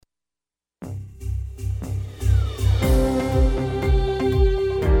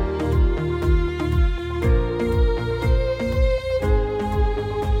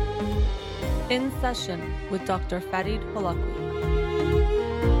Session with Dr. Farid Holakwi.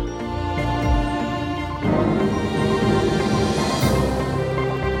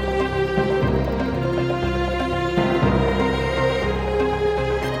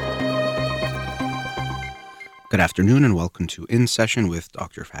 Good afternoon and welcome to In Session with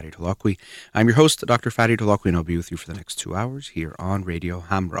Dr. Farid Holakwi. I'm your host, Dr. Farid Holakwi, and I'll be with you for the next 2 hours here on Radio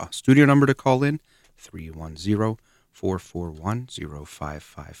Hamra. Studio number to call in,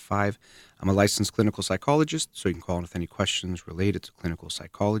 310-441-0555. I'm a licensed clinical psychologist, so you can call in with any questions related to clinical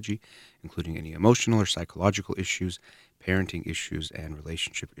psychology, including any emotional or psychological issues, parenting issues, and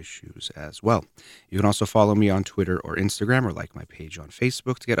relationship issues as well. You can also follow me on Twitter or Instagram or like my page on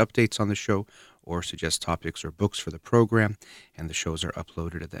Facebook to get updates on the show or suggest topics or books for the program. And the shows are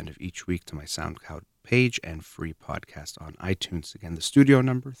uploaded at the end of each week to my SoundCloud page and free podcast on iTunes. Again, the studio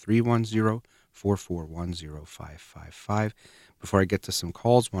number, 310-441-0555. Before I get to some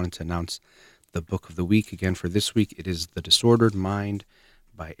calls, wanted to announce the book of the week. Again, for this week, it is The Disordered Mind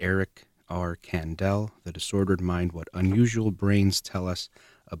by Eric R. Kandel. The Disordered Mind, What Unusual Brains Tell Us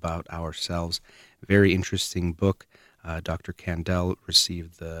About Ourselves. Very interesting book. Dr. Kandel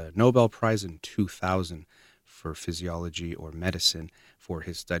received the Nobel Prize in 2000 for physiology or medicine for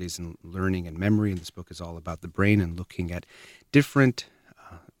his studies in learning and memory. And this book is all about the brain and looking at different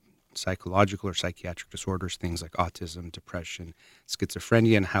psychological or psychiatric disorders, things like autism, depression,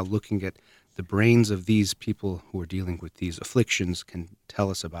 schizophrenia, and how looking at the brains of these people who are dealing with these afflictions can tell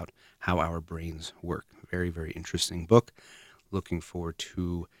us about how our brains work. Very, very interesting book. Looking forward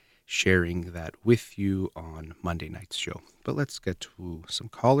to sharing that with you on Monday night's show. But let's get to some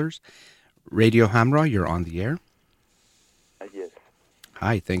callers. Radio Hamra, you're on the air. Yes.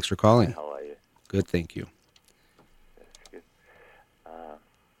 Hi, thanks for calling. Hi, how are you? Good, thank you. That's good.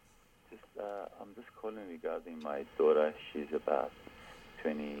 I'm just calling regarding my daughter. She's about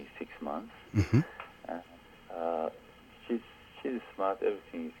 26 months. Mm-hmm. She's smart.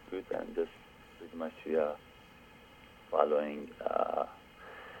 Everything is good, and just pretty much we are following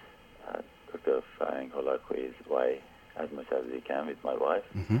Dr. Farid Holakwi's way as much as we can with my wife.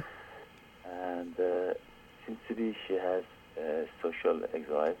 Mm-hmm. And seems to be she has social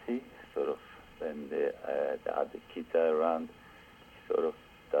anxiety. Sort of when the other kids are around, she sort of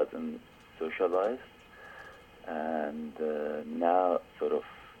doesn't socialize. And now sort of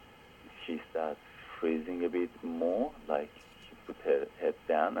she starts freezing a bit more, like she put her head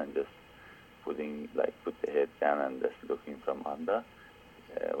down and just put the head down and just looking from under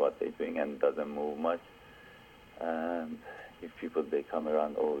what they're doing, and doesn't move much. And if people they come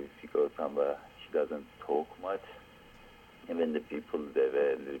around, or if you go somewhere, she doesn't talk much. Even the people they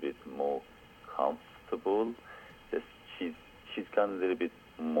were a little bit more comfortable. Just she's gone a little bit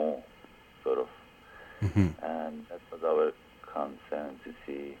more, sort of. Mm-hmm. And that was our concern to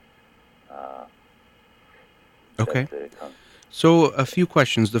see. Okay. So a few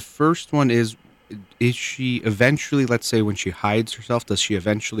questions. The first one is she eventually, let's say when she hides herself, does she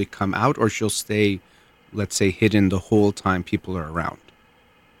eventually come out, or she'll stay, let's say, hidden the whole time people are around?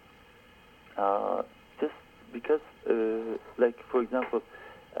 Just because, like, for example,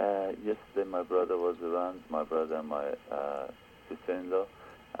 yesterday my brother was around, my brother and my sister-in-law,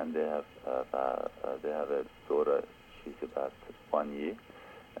 and they have a daughter. She's about 1 year,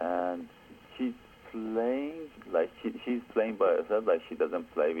 and she's playing, like she's playing by herself, like she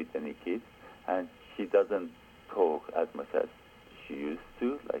doesn't play with any kids, and she doesn't talk as much as she used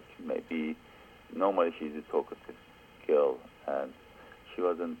to. Like maybe normally she's a talkative girl, and she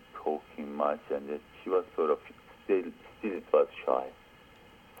wasn't talking much, and she was sort of still it was shy.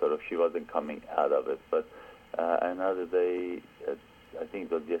 Sort of she wasn't coming out of it. But another day, I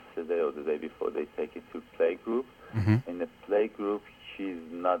think it was yesterday or the day before, they take it to play group. Mm-hmm. In the play group, she's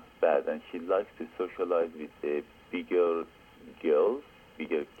not bad, and she likes to socialize with the bigger girls,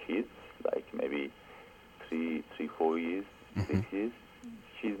 bigger kids, like maybe 3, 4 years, Mm-hmm. 6 years.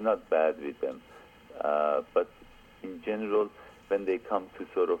 She's not bad with them. But in general, when they come to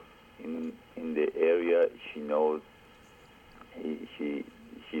sort of in the area, she knows she's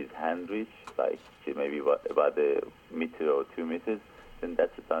hand-reach, like she maybe about a meter or 2 meters, then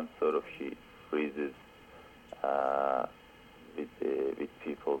that's the time sort of she freezes with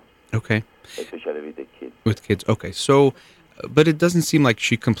people. Okay. Especially with the kids. With kids, okay. So, but it doesn't seem like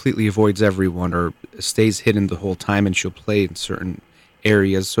she completely avoids everyone or stays hidden the whole time, and she'll play in certain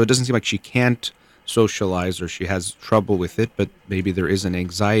areas. So it doesn't seem like she can't socialize or she has trouble with it, but maybe there is an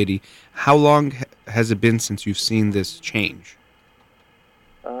anxiety. How long has it been since you've seen this change?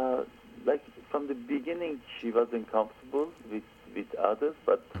 Like from the beginning, she wasn't comfortable with others,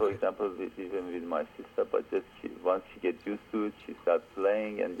 but for example, even with my sister, but just once she gets used to it, she starts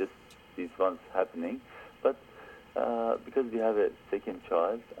playing and just these ones happening. But because we have a second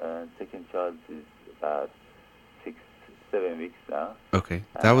child is about 6-7 weeks now. Okay,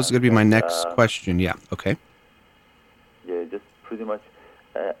 that was going to be my next question. Yeah, okay. Yeah, just pretty much,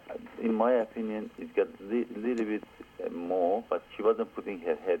 in my opinion, it got a little bit more, but she wasn't putting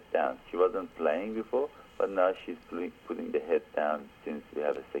her head down. She wasn't playing before, but now she's putting the head down since we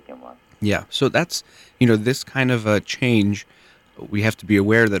have a second one. Yeah, so that's, this kind of a change, we have to be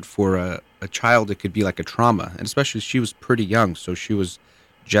aware that for a child, it could be like a trauma, and especially she was pretty young, so she was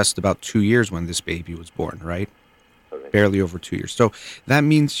just about 2 years when this baby was born, right? Correct. Barely over 2 years. So that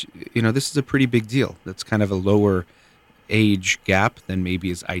means, this is a pretty big deal. That's kind of a lower age gap than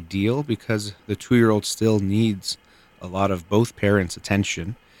maybe is ideal, because the 2-year-old still needs a lot of both parents'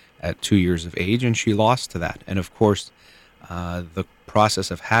 attention at 2 years of age, and she lost to that. And of course, the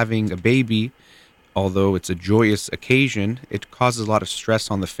process of having a baby, although it's a joyous occasion, it causes a lot of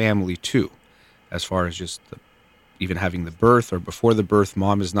stress on the family too, as far as just even having the birth or before the birth.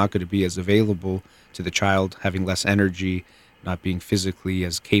 Mom is not going to be as available to the child, having less energy, not being physically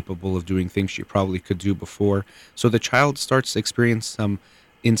as capable of doing things she probably could do before. So the child starts to experience some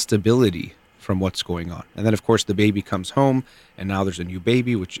instability from what's going on. And then, of course, the baby comes home, and now there's a new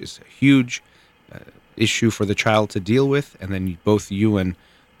baby, which is a huge issue for the child to deal with. And then both you and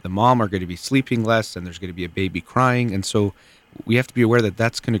the mom are going to be sleeping less, and there's going to be a baby crying. And so we have to be aware that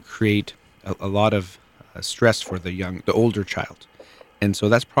that's going to create a lot of stress for the older child. And so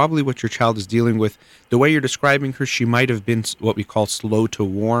that's probably what your child is dealing with. The way you're describing her, she might have been what we call slow to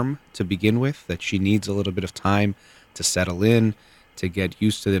warm to begin with, that she needs a little bit of time to settle in, to get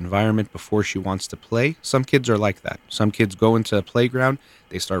used to the environment before she wants to play. Some kids are like that. Some kids go into a playground,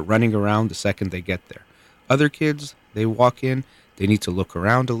 they start running around the second they get there. Other kids, they walk in, they need to look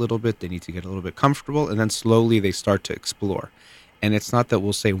around a little bit, they need to get a little bit comfortable, and then slowly they start to explore. And it's not that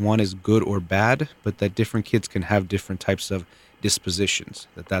we'll say one is good or bad, but that different kids can have different types of dispositions,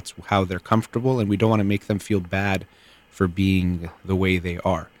 that's how they're comfortable, and we don't want to make them feel bad for being the way they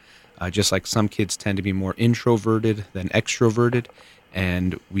are. Just like some kids tend to be more introverted than extroverted,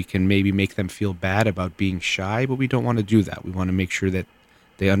 and we can maybe make them feel bad about being shy, but we don't want to do that. We want to make sure that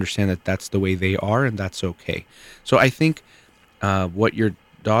they understand that that's the way they are, and that's okay. So I think what your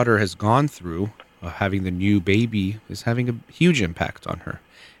daughter has gone through, having the new baby, is having a huge impact on her,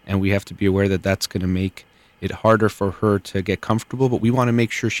 and we have to be aware that that's going to make it harder for her to get comfortable, but we want to make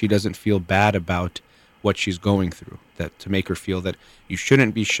sure she doesn't feel bad about what she's going through, that to make her feel that you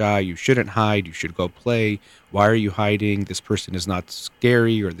shouldn't be shy, you shouldn't hide, you should go play. Why are you hiding? This person is not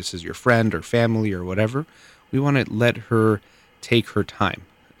scary, or this is your friend or family or whatever. We want to let her take her time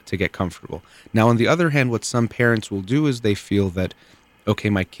to get comfortable. Now, on the other hand, what some parents will do is they feel that, okay,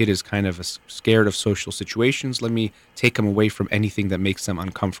 my kid is kind of scared of social situations, let me take them away from anything that makes them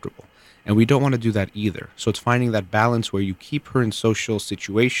uncomfortable. And we don't want to do that either. So it's finding that balance where you keep her in social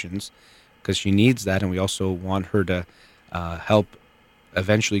situations because she needs that, and we also want her to help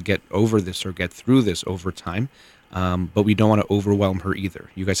eventually get over this or get through this over time. But we don't want to overwhelm her either.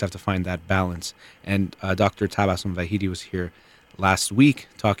 You guys have to find that balance. And Dr. Tabassum Vahidi was here last week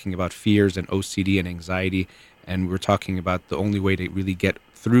talking about fears and OCD and anxiety, and we're talking about the only way to really get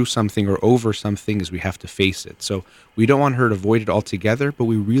through something or over something is we have to face it. So we don't want her to avoid it altogether, but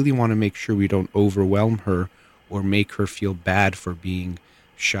we really want to make sure we don't overwhelm her or make her feel bad for being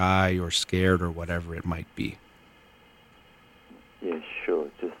shy or scared or whatever it might be. Yeah, sure.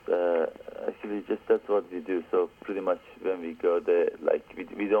 Just actually, just that's what we do. So pretty much when we go there, like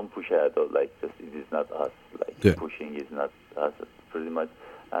we don't push her at all. Like just it is not us. Like Good. Pushing is not us. Pretty much,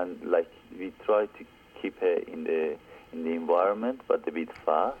 and like we try to keep her in the environment, but a bit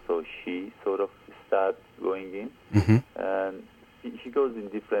far. So she sort of starts going in, and she goes in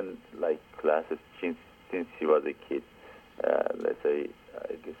different like classes since she was a kid. Let's say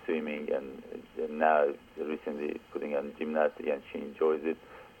swimming, and now recently putting on gymnastics, and she enjoys it.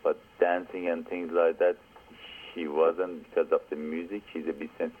 But dancing and things like that, she wasn't because of the music. She's a bit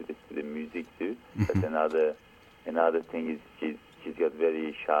sensitive to the music too. But another thing is she's got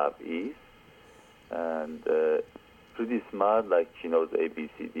very sharp ears, and pretty smart. Like she knows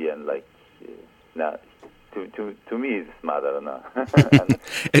ABCD, and like now. To me, it's smart. I don't know.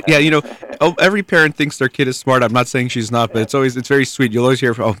 Yeah, every parent thinks their kid is smart. I'm not saying she's not, but it's very sweet. You'll always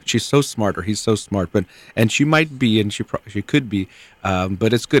hear, "Oh, she's so smart," or "He's so smart." And she might be, and she could be,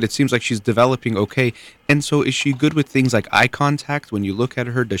 but it's good. It seems like she's developing okay. And so, is she good with things like eye contact? When you look at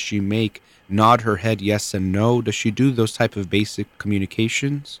her, does she nod her head yes and no? Does she do those type of basic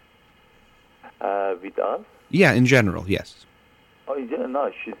communications? With us? Yeah, in general, yes. Oh yeah, no,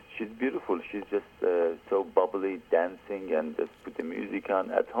 she's beautiful. She's just so bubbly, dancing, and just put the music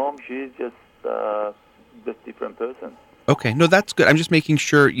on. At home, she's just different person. Okay, no, that's good. I'm just making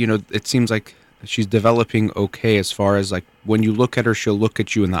sure, it seems like she's developing okay as far as like when you look at her, she'll look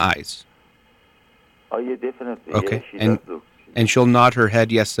at you in the eyes. Oh yeah, definitely. Okay, Yeah, she does look. and she'll nod her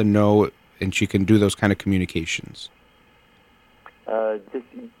head yes and no, and she can do those kind of communications. Just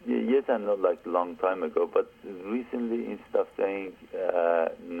yes and no, like long time ago. But recently, instead of saying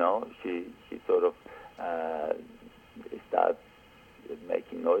no, she sort of starts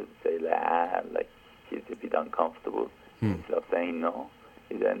making noise, say like she's a bit uncomfortable. Instead of saying no,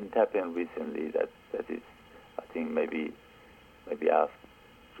 and it happened recently. That is, I think maybe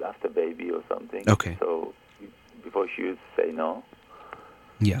after baby or something. Okay. So before she used to say no.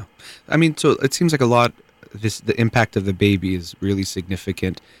 Yeah, I mean, so it seems like a lot. The impact of the baby is really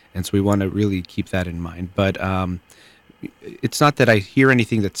significant, and so we want to really keep that in mind. But it's not that I hear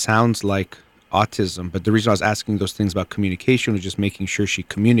anything that sounds like autism, but the reason I was asking those things about communication was just making sure she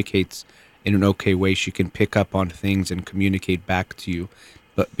communicates in an okay way. She can pick up on things and communicate back to you,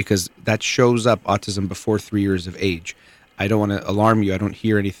 but because that shows up autism before 3 years of age. I don't want to alarm you. I don't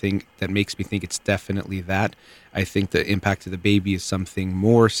hear anything that makes me think it's definitely that. I think the impact of the baby is something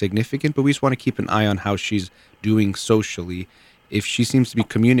more significant, but we just want to keep an eye on how she's doing socially. If she seems to be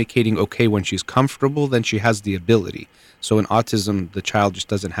communicating okay when she's comfortable, then she has the ability. So in autism, the child just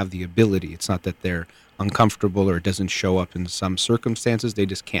doesn't have the ability. It's not that they're uncomfortable or it doesn't show up in some circumstances. They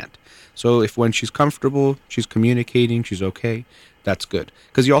just can't. So if when she's comfortable, she's communicating, she's okay, that's good.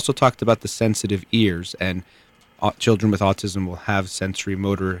 Because you also talked about the sensitive ears, and children with autism will have sensory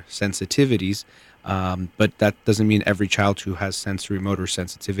motor sensitivities, but that doesn't mean every child who has sensory motor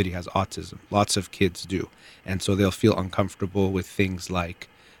sensitivity has autism. Lots of kids do. And so they'll feel uncomfortable with things like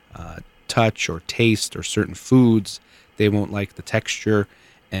touch or taste or certain foods. They won't like the texture,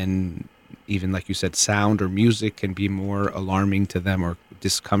 and even like you said, sound or music can be more alarming to them or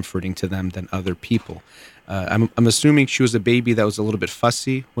discomforting to them than other people. I'm assuming she was a baby that was a little bit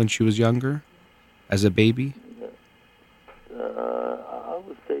fussy when she was younger, as a baby. I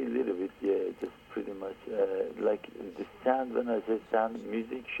would say a little bit, yeah, just pretty much. Like the sound, when I say sound,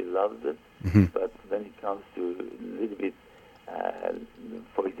 music, she loves it. Mm-hmm. But when it comes to a little bit,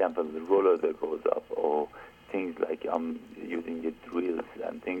 for example, the roller that goes up, or things like I'm using the drills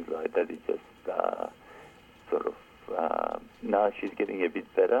and things like that, it just sort of, now she's getting a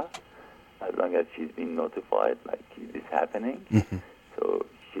bit better, as long as she's been notified, like it is happening. Mm-hmm. So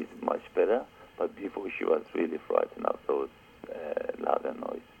she's much better. But before she was really frightened of those louder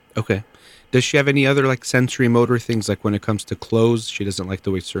noise. Okay. Does she have any other like sensory motor things, like when it comes to clothes? She doesn't like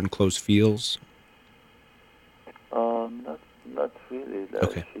the way certain clothes feels? Not really.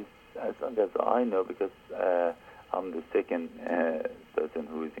 Okay. She's, as long as I know, because I'm the second person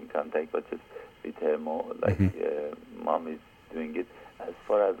who is in contact, but just with her more, like mom is doing it. As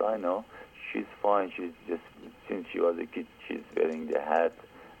far as I know, she's fine. She's just, since she was a kid, she's wearing the hat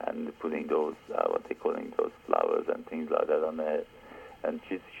and putting those, what they calling those flowers and things like that on her head. And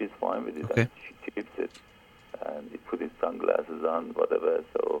she's fine with it. Okay. And she keeps it. And he put his sunglasses on, whatever.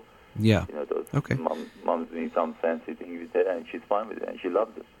 So, Yeah. those Okay. mom's doing some fancy thing with it, and she's fine with it, and she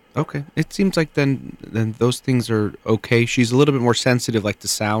loves it. Okay. It seems like then those things are okay. She's a little bit more sensitive, like to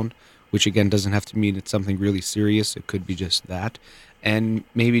sound, which again doesn't have to mean it's something really serious. It could be just that. And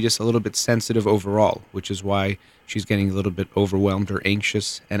maybe just a little bit sensitive overall, which is why she's getting a little bit overwhelmed or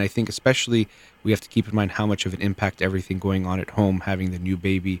anxious. And I think especially we have to keep in mind how much of an impact everything going on at home, having the new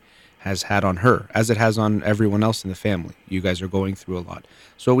baby, has had on her, as it has on everyone else in the family. You guys are going through a lot.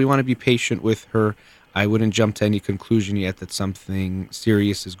 So we want to be patient with her. I wouldn't jump to any conclusion yet that something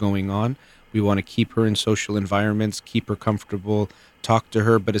serious is going on. We want to keep her in social environments, keep her comfortable, talk to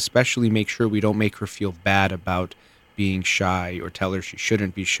her, but especially make sure we don't make her feel bad about being shy, or tell her she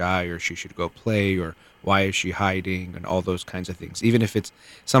shouldn't be shy, or she should go play, or why is she hiding, and all those kinds of things. Even if it's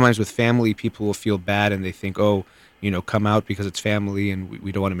sometimes with family, people will feel bad and they think, oh, come out because it's family and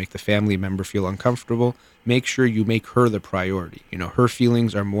we don't want to make the family member feel uncomfortable. Make sure you make her the priority. Her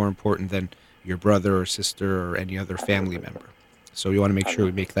feelings are more important than your brother or sister or any other family member. So we want to make sure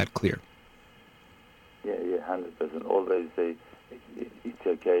we make that clear. Yeah, 100%. Always say it's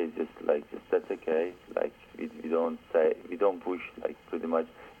okay. Just that's okay. Like we don't push. Like pretty much,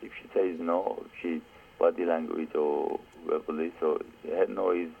 if she says no, she body language or verbally. So her no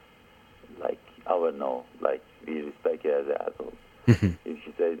is like our no. Like we respect her as an adult. If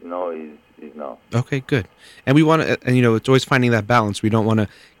she says no, is no. Okay, good. And we want to, and it's always finding that balance. We don't want to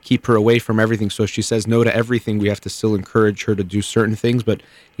keep her away from everything. So if she says no to everything, we have to still encourage her to do certain things. But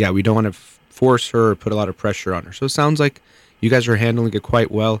yeah, we don't want to force her or put a lot of pressure on her. So it sounds like, you guys are handling it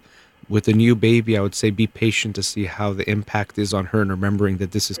quite well. With a new baby, I would say be patient to see how the impact is on her, and remembering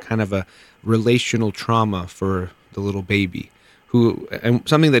that this is kind of a relational trauma for the little baby. And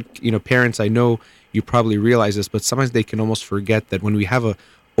something that, parents, I know you probably realize this, but sometimes they can almost forget that when we have a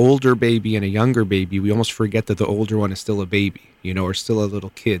older baby and a younger baby, we almost forget that the older one is still a baby, or still a little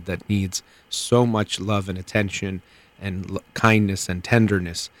kid that needs so much love and attention and kindness and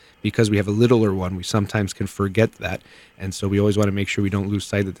tenderness. Because we have a littler one, we sometimes can forget that. And so we always want to make sure we don't lose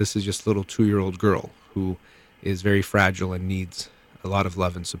sight that this is just a little 2-year-old girl who is very fragile and needs a lot of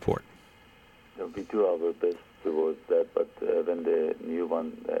love and support. We do our best towards that, but when the new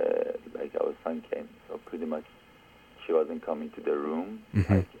one, like our son came, so pretty much she wasn't coming to the room,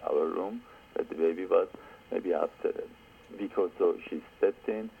 like our room where the baby was. Maybe after a week or so, she stepped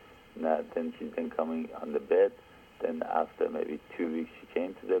in. Then she's been coming on the bed. Then after maybe 2 weeks, she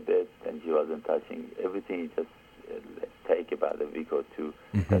came to the bed. Then she wasn't touching everything. It just take about a week or two.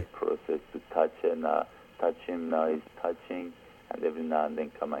 That process to touch her now, touch him now. He's touching, and every now and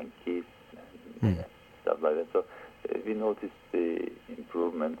then come and kiss and stuff like that. So we noticed the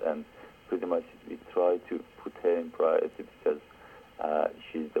improvement, and pretty much we try to put her in priority because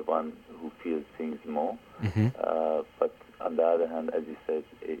she's the one who feels things more. But on the other hand, as you said,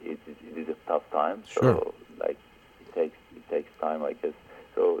 it is a tough time. Sure. So like it takes time, I guess.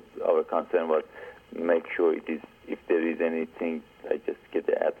 So our concern was make sure it is, if there is anything, I just get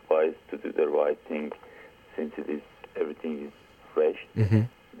the advice to do the right thing, since everything is fresh.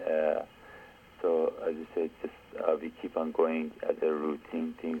 So as you said, just we keep on going as a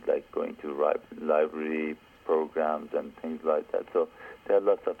routine, things like going to library programs and things like that. So there are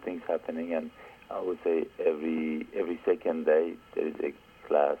lots of things happening, and I would say every second day there is a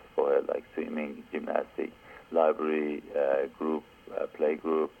class for her, like swimming, gymnastics, library group, play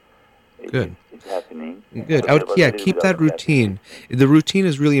group. Good. It's happening. Good. Keep that routine. The routine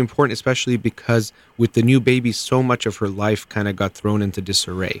is really important, especially because with the new baby, so much of her life kind of got thrown into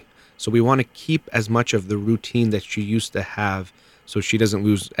disarray. So we want to keep as much of the routine that she used to have, so she doesn't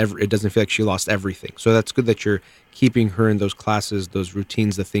lose it doesn't feel like she lost everything. So that's good that you're keeping her in those classes, those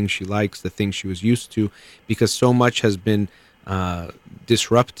routines, the things she likes, the things she was used to, because so much has been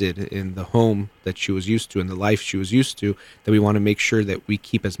disrupted in the home that she was used to, in the life she was used to, that we want to make sure that we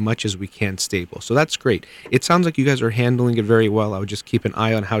keep as much as we can stable. So that's great. It sounds like you guys are handling it very well. I would just keep an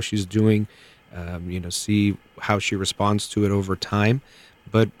eye on how she's doing, see how she responds to it over time.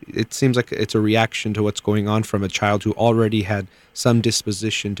 But it seems like it's a reaction to what's going on from a child who already had some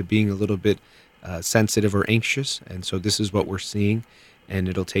disposition to being a little bit sensitive or anxious. And so this is what we're seeing, and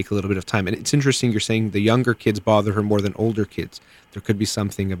it'll take a little bit of time. And it's interesting, you're saying the younger kids bother her more than older kids. There could be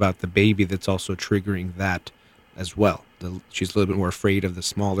something about the baby that's also triggering that as well. She's a little bit more afraid of the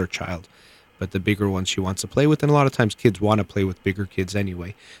smaller child, but the bigger ones she wants to play with. And a lot of times kids want to play with bigger kids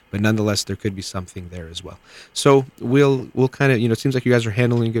anyway, but nonetheless, there could be something there as well. So we'll kind of, it seems like you guys are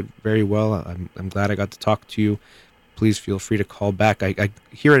handling it very well. I'm glad I got to talk to you. Please feel free to call back. I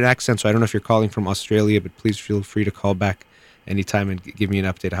hear an accent, so I don't know if you're calling from Australia, but please feel free to call back anytime and give me an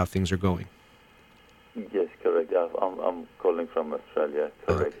update of how things are going. Yes, correct. I'm calling from Australia,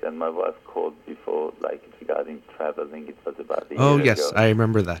 correct. And my wife called before, like regarding traveling. It was about a year yes, ago. I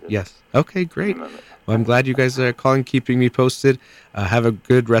remember that. Yes. Okay, great. Well, I'm glad you guys are calling, keeping me posted. Have a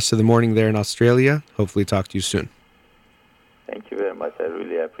good rest of the morning there in Australia. Hopefully talk to you soon. Thank you very much. I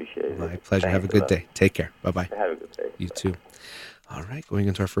really appreciate it. My pleasure. Have a good day. Take care. Bye-bye. Have a good day. You too. All right, going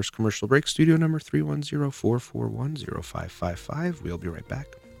into our first commercial break, studio number 310-441-0555. We'll be right back.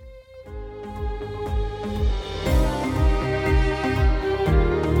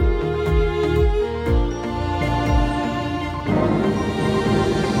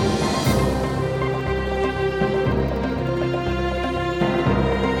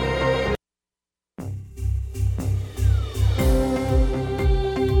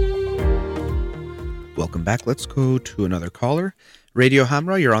 Welcome back. Let's go to another caller. Radio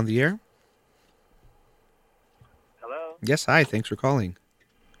Hamra, you're on the air. Hello? Yes, hi. Thanks for calling.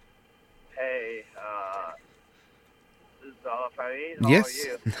 Hey, this is Farid. How Yes. are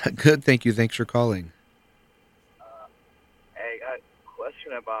you? Good, thank you. Thanks for calling. Hey, I got a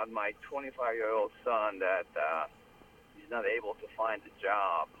question about my 25-year-old son that he's not able to find a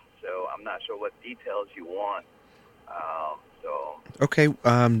job. So I'm not sure what details you want. Okay.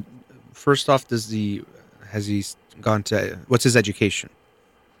 First off, has he gone to, what's his education?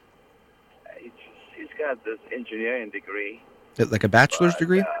 He's got this engineering degree. Like a bachelor's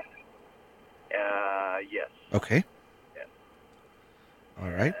degree? Yes. Okay. Yes. All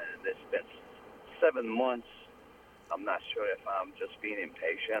right. And it's been 7 months. I'm not sure if I'm just being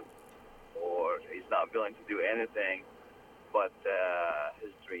impatient or he's not willing to do anything. but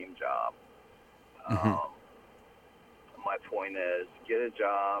his dream job. Hmm. My point is, get a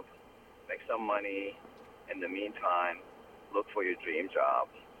job, make some money. In the meantime, look for your dream job.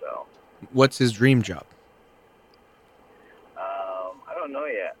 So, What's his dream job? I don't know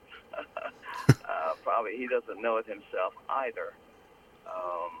yet. Probably he doesn't know it himself either.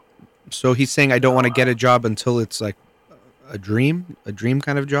 Um, So he's saying I you don't want know, to get a job until it's like a dream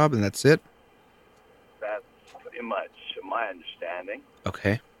kind of job, and that's it. that's pretty much my understanding.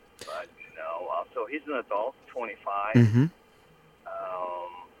 Okay. But so he's an adult, 25. Mm-hmm.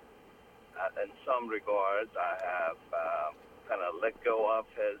 In some regards, I have kind of let go of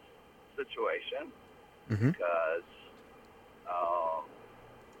his situation Mm-hmm. because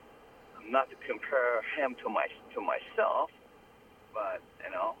I'm not to compare him to myself, but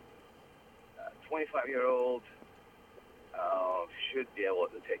 25-year-old should be able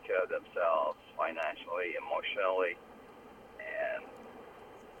to take care of themselves financially, emotionally,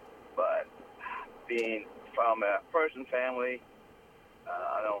 but being from a Persian family,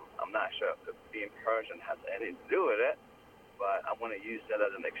 I'm not sure if being Persian has anything to do with it, but I want to use that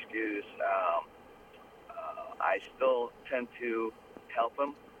as an excuse. I still tend to help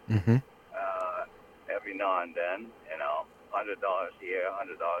him Mm-hmm. every now and then, $100 here,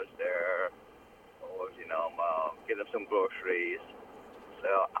 $100 there, or get him some groceries. So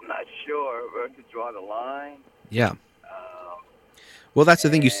I'm not sure where to draw the line. Yeah. Um, Well, that's the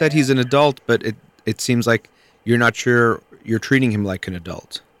thing. You said he's and an adult, but it seems like you're not sure you're treating him like an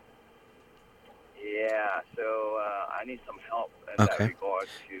adult. yeah, so I need some help in that Okay. regard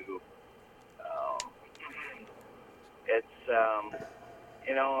to. It's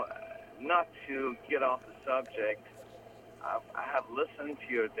not to get off the subject. I have listened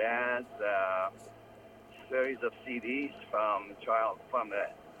to your dad's series of CDs from the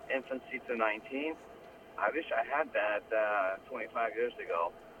infancy to 19. I wish I had that 25 years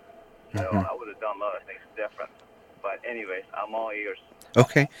ago, so Mhm. I would have done a lot of things different. But anyways, I'm all ears.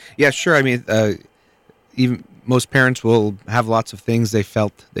 Okay. Yeah, sure. I mean, even most parents will have lots of things they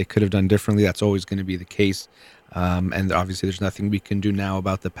felt they could have done differently. That's always going to be the case. And obviously, there's nothing we can do now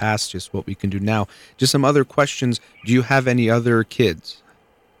about the past, just what we can do now. Just some other questions. Do you have any other kids?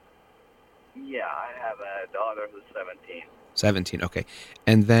 Yeah, I have a daughter who's 17. 17. Okay.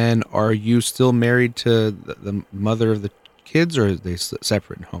 And then are you still married to the mother of the kids, or are they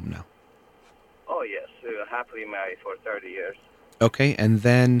separate in home now? Oh yes, happily married for 30 years. Okay. And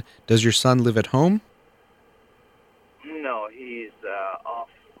then does your son live at home? No, he's off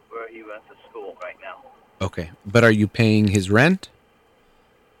where he went to school right now. Okay. But are you paying his rent?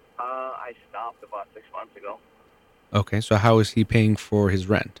 I stopped about 6 months ago. Okay. So how is he paying for his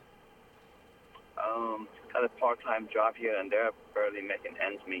rent? Got a part-time job here and there, barely making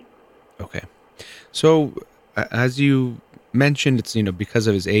ends meet. Okay. So as you mentioned, it's, because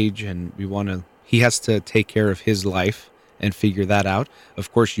of his age and he has to take care of his life and figure that out.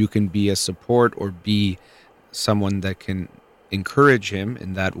 Of course, you can be a support or be someone that can encourage him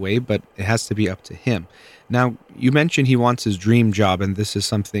in that way, but it has to be up to him. Now, you mentioned he wants his dream job, and this is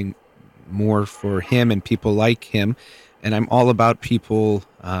something more for him and people like him. And I'm all about people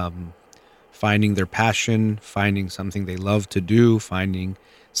finding their passion, finding something they love to do, finding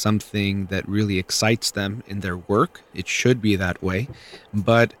something that really excites them in their work. It should be that way.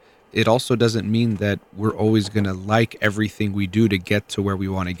 But it also doesn't mean that we're always going to like everything we do to get to where we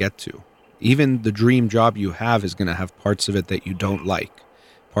want to get to. Even the dream job you have is going to have parts of it that you don't like,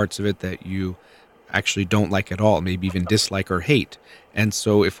 parts of it that you actually don't like at all, maybe even dislike or hate. And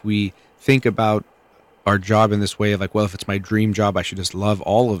so if we think about our job in this way of like, well, if it's my dream job, I should just love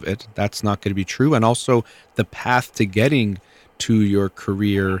all of it. That's not going to be true. And also the path to getting to your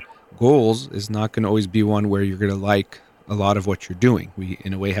career goals is not going to always be one where you're going to like a lot of what you're doing. We,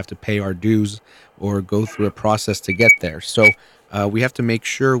 in a way, have to pay our dues or go through a process to get there. So we have to make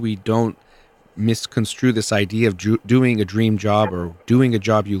sure we don't misconstrue this idea of doing a dream job or doing a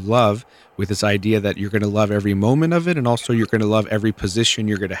job you love with this idea that you're going to love every moment of it, and also you're going to love every position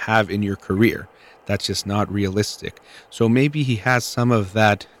you're going to have in your career. That's just not realistic. So maybe he has some of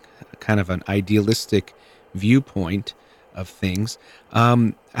that kind of an idealistic viewpoint of things.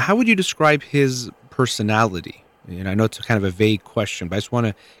 How would you describe his personality? And I know it's kind of a vague question, but I just want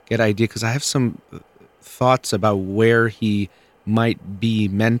to get an idea because I have some thoughts about where he might be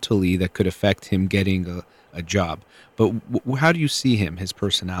mentally that could affect him getting a job. But how do you see him, his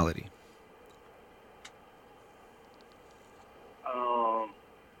personality?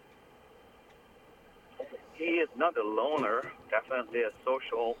 He is not a loner, definitely a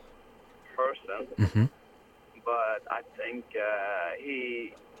social person, Mm-hmm. but I think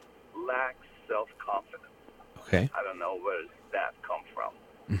he lacks self-confidence. Okay. I don't know where that come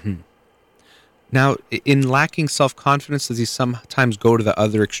from. Hmm. Now, in lacking self-confidence, does he sometimes go to the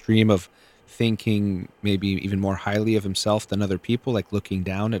other extreme of thinking maybe even more highly of himself than other people, like looking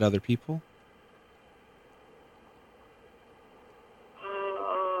down at other people?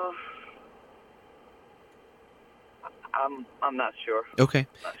 Uh, I'm not sure. Okay.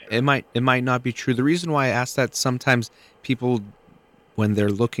 Not sure. It might not be true. The reason why I ask that, sometimes people, when they're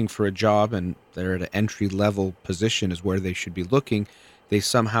looking for a job and they're at an entry level position is where they should be looking, they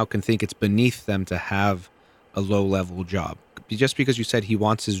somehow can think it's beneath them to have a low level job. Just because you said he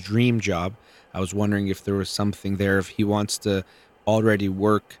wants his dream job, I was wondering if there was something there, if he wants to already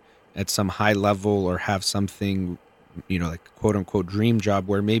work at some high level or have something, like quote unquote dream job,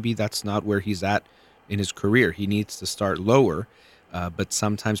 where maybe that's not where he's at in his career. He needs to start lower. But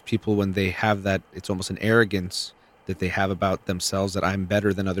sometimes people, when they have that, it's almost an arrogance that they have about themselves, that I'm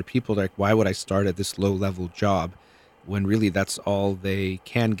better than other people. They're like, why would I start at this low level job when really that's all they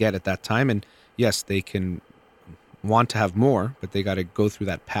can get at that time? And yes, they can want to have more, but they got to go through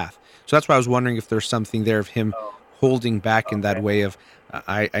that path. So that's why I was wondering if there's something there of him Oh, holding back in that okay. way of,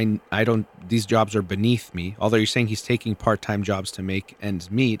 I don't, these jobs are beneath me. Although you're saying he's taking part-time jobs to make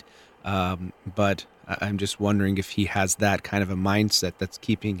ends meet. But I'm just wondering if he has that kind of a mindset that's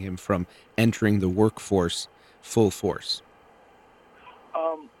keeping him from entering the workforce full force.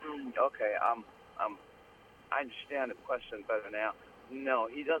 Okay. I understand the question better now. No,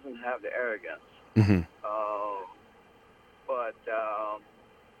 he doesn't have the arrogance. Hmm. Um, but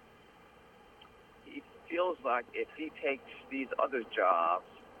he feels like if he takes these other jobs,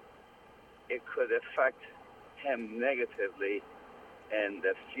 it could affect him negatively in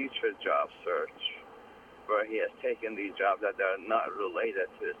the future job search, where he has taken these jobs that are not related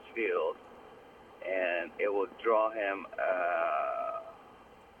to his field, and it will draw him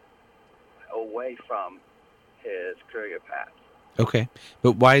away from his career path. Okay.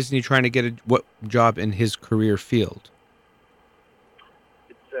 But why isn't he trying to get what job in his career field?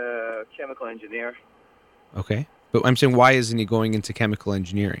 It's a chemical engineer. Okay. But I'm saying, why isn't he going into chemical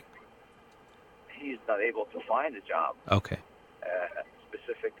engineering? He's not able to find a job Okay.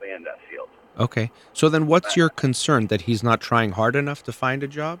 specifically in that field. Okay. So then what's your Uh, concern, that he's not trying hard enough to find a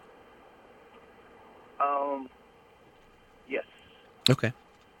job? yes. Okay.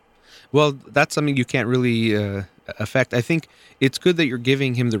 Well, that's something you can't really affect. I think it's good that you're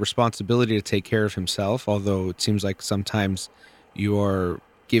giving him the responsibility to take care of himself, although it seems like sometimes you're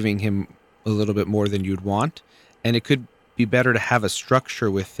giving him a little bit more than you'd want. And it could be better to have a structure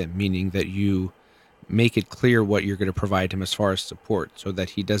with him, meaning that you make it clear what you're going to provide him as far as support, so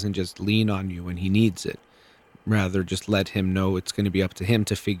that he doesn't just lean on you when he needs it. Rather, just let him know it's going to be up to him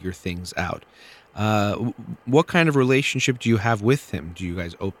to figure things out. What kind of relationship do you have with him? Do you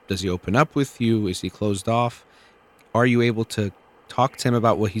guys does he open up with you? Is he closed off? Are you able to talk to him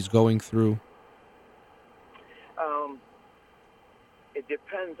about what he's going through? Um, it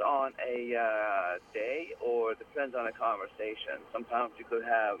depends on a day, or depends on a conversation. Sometimes you could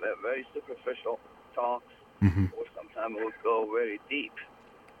have a very superficial talks, Hmm. or sometimes it would go very deep.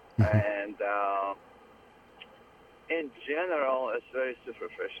 Hmm. And in general, it's very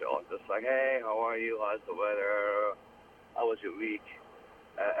superficial. Just like, hey, how are you? How's the weather? How was your week?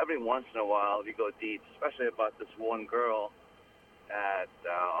 Every once in a while, we go deep, especially about this one girl that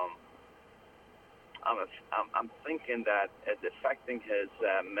I'm thinking that it's affecting his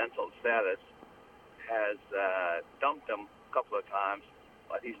mental status. Has dumped him a couple of times,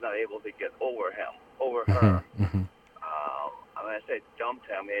 but he's not able to get over her. Hmm. Hmm. When I say dumped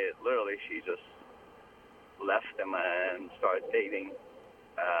him, literally she just left him and started dating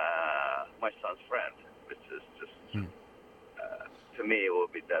my son's friend, which is just, to me, it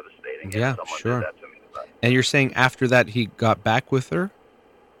would be devastating Yeah, if someone sure. did that to me. But And you're saying after that he got back with her?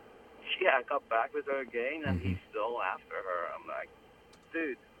 yeah, I got back with her again, and Hmm. he's still after her. I'm like,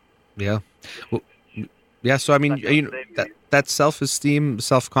 dude, Yeah. Well, yeah. So I mean, not gonna save you. that self-esteem,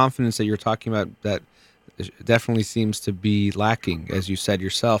 self-confidence that you're talking about, that definitely seems to be lacking, as you said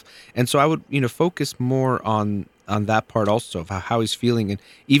yourself. And so I would, focus more on that part also, of how he's feeling, and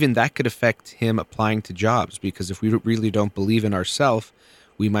even that could affect him applying to jobs, because if we really don't believe in ourselves,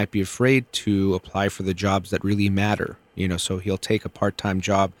 we might be afraid to apply for the jobs that really matter. So he'll take a part-time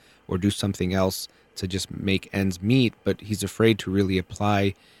job or do something else to just make ends meet, but he's afraid to really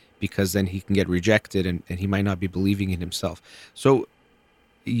apply, because then he can get rejected, and he might not be believing in himself. So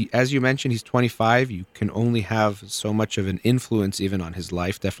as you mentioned, he's 25. You can only have so much of an influence even on his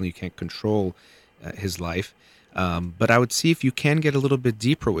life. Definitely you can't control his life. But I would see if you can get a little bit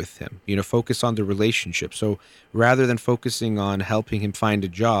deeper with him, focus on the relationship. So rather than focusing on helping him find a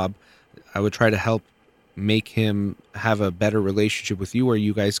job, I would try to help make him have a better relationship with you where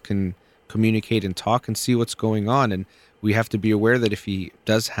you guys can communicate and talk and see what's going on. And we have to be aware that if he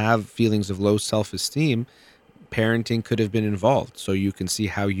does have feelings of low self-esteem, parenting could have been involved. So you can see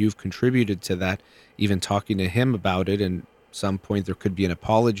how you've contributed to that, even talking to him about it. And some point there could be an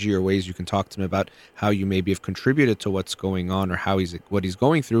apology or ways you can talk to him about how you maybe have contributed to what's going on or what he's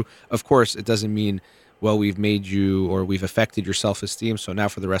going through. Of course, it doesn't mean, well, we've made you or we've affected your self-esteem, so now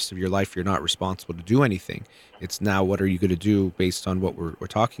for the rest of your life you're not responsible to do anything. It's now, what are you going to do based on what we're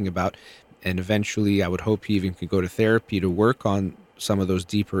talking about? And eventually I would hope he even could go to therapy to work on some of those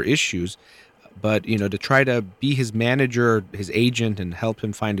deeper issues. But, to try to be his manager, his agent, and help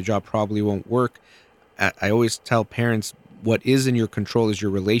him find a job probably won't work. I always tell parents, what is in your control is your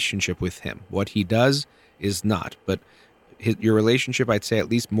relationship with him. What he does is not. But your relationship, I'd say at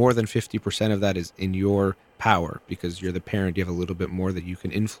least more than 50% of that is in your power, because you're the parent. You have a little bit more that you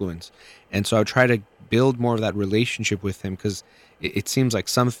can influence. And so I would try to build more of that relationship with him, because it seems like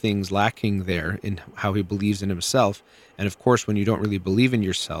something's lacking there in how he believes in himself. And of course, when you don't really believe in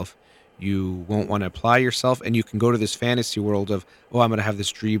yourself, you won't want to apply yourself, and you can go to this fantasy world of, oh, I'm going to have this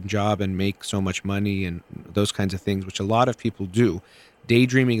dream job and make so much money and those kinds of things, which a lot of people do.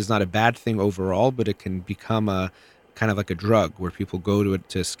 Daydreaming is not a bad thing overall, but it can become a kind of like a drug where people go to it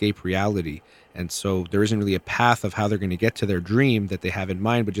to escape reality. And so there isn't really a path of how they're going to get to their dream that they have in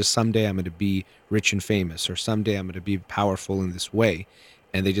mind, but just someday I'm going to be rich and famous, or someday I'm going to be powerful in this way.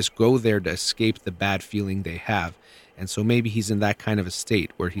 And they just go there to escape the bad feeling they have. And so maybe he's in that kind of a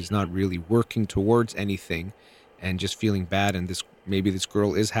state where he's not really working towards anything and just feeling bad. And maybe this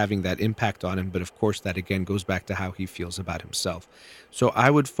girl is having that impact on him. But of course, that again goes back to how he feels about himself. So I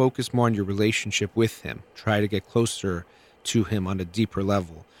would focus more on your relationship with him. Try to get closer to him on a deeper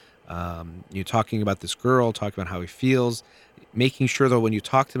level. You're talking about this girl, talking about how he feels, making sure, though, when you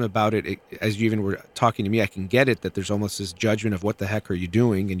talk to him about it, as you even were talking to me, I can get it, that there's almost this judgment of what the heck are you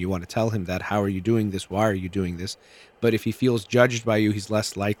doing? And you want to tell him that, how are you doing this? Why are you doing this? But if he feels judged by you, he's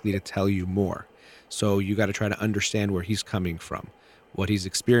less likely to tell you more. So you got to try to understand where he's coming from, what he's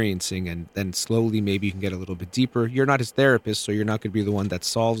experiencing, and then slowly maybe you can get a little bit deeper. You're not his therapist, so you're not going to be the one that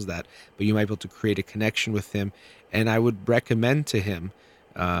solves that, but you might be able to create a connection with him. And I would recommend to him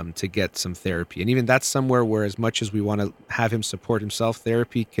to get some therapy. And even that's somewhere where, as much as we want to have him support himself,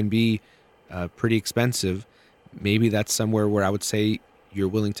 therapy can be pretty expensive. Maybe that's somewhere where I would say you're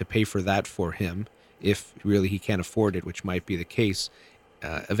willing to pay for that for him, if really he can't afford it, which might be the case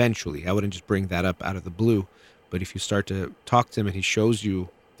eventually. I wouldn't just bring that up out of the blue. But if you start to talk to him and he shows you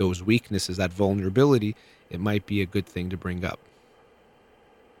those weaknesses, that vulnerability, it might be a good thing to bring up.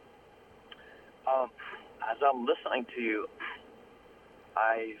 As I'm listening to you,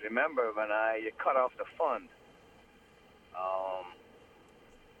 I remember when I cut off the fund,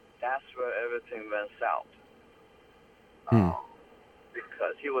 that's where everything went south.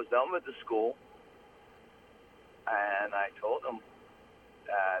 Because he was done with the school, and I told him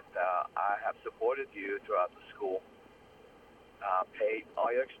that I have supported you throughout the school, paid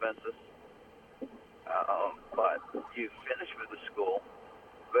all your expenses, but you finished with the school.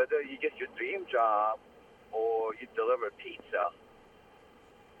 Whether you get your dream job or you deliver pizza,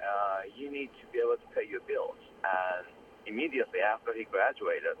 you need to be able to pay your bills. And immediately after he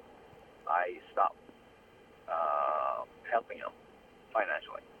graduated, I stopped helping him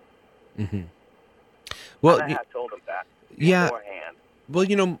financially. Mm-hmm. Well, and I had told him that yeah. beforehand.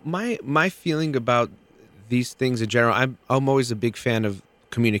 Well, my feeling about these things in general, I'm always a big fan of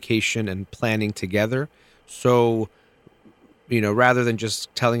communication and planning together. So, rather than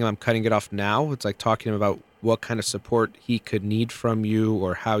just telling him I'm cutting it off now, it's like talking to him about what kind of support he could need from you,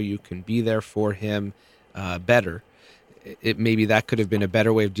 or how you can be there for him better. Maybe that could have been a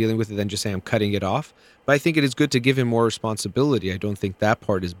better way of dealing with it than just saying I'm cutting it off. But I think it is good to give him more responsibility. I don't think that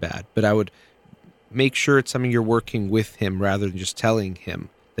part is bad. But I would make sure it's something you're working with him, rather than just telling him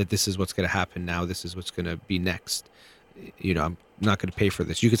that this is what's going to happen now, this is what's going to be next. I'm not going to pay for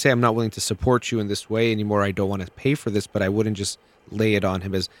this. You could say, I'm not willing to support you in this way anymore, I don't want to pay for this, but I wouldn't just lay it on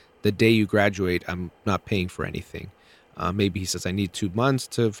him as, the day you graduate, I'm not paying for anything. Maybe he says, I need 2 months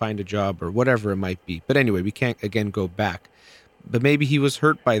to find a job, or whatever it might be. But anyway, we can't, again, go back. But maybe he was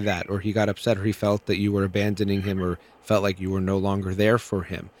hurt by that, or he got upset, or he felt that you were abandoning him, or felt like you were no longer there for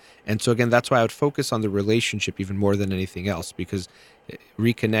him. And so, again, that's why I would focus on the relationship even more than anything else, because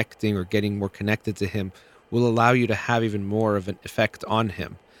reconnecting or getting more connected to him will allow you to have even more of an effect on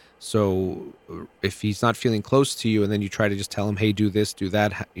him. So if he's not feeling close to you, and then you try to just tell him, hey, do this, do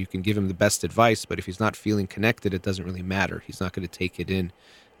that, you can give him the best advice. But if he's not feeling connected, it doesn't really matter. He's not going to take it in,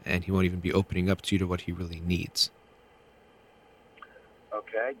 and he won't even be opening up to you to what he really needs.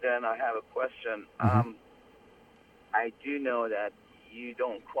 Okay, then I have a question. Mm-hmm. I do know that you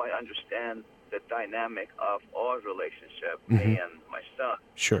don't quite understand the dynamic of our relationship, me and my son.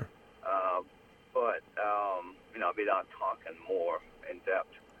 Sure. But without talking more in depth,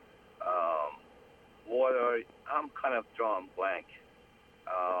 I'm kind of drawing blank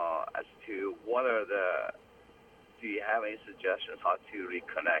as to do you have any suggestions how to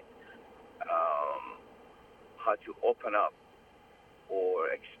reconnect, how to open up or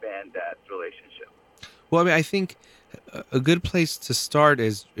expand that relationship? Well, I mean, I think a good place to start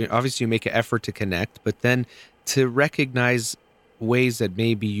is obviously you make an effort to connect, but then to recognize ways that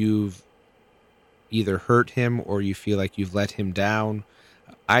maybe you've either hurt him or you feel like you've let him down.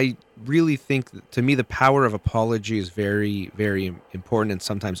 I really think to me the power of apology is very, very important and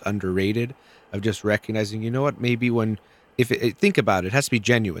sometimes underrated. Of just recognizing, you know what, maybe think about it, it has to be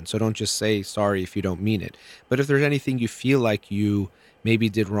genuine. So don't just say sorry if you don't mean it. But if there's anything you feel like you maybe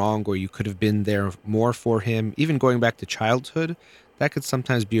did wrong or you could have been there more for him, even going back to childhood, that could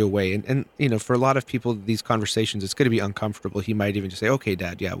sometimes be a way. And for a lot of people, these conversations, it's going to be uncomfortable. He might even just say, okay,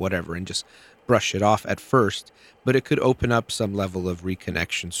 Dad, yeah, whatever, and just brush it off at first. But it could open up some level of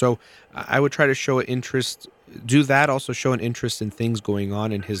reconnection. So I would try to show an interest, do that, also show an interest in things going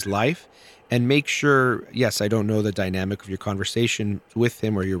on in his life. And make sure, yes, I don't know the dynamic of your conversation with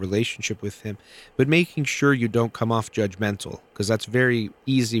him or your relationship with him, but making sure you don't come off judgmental, because that's very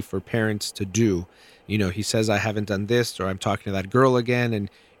easy for parents to do. He says, I haven't done this, or I'm talking to that girl again. And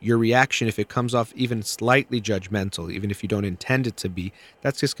your reaction, if it comes off even slightly judgmental, even if you don't intend it to be,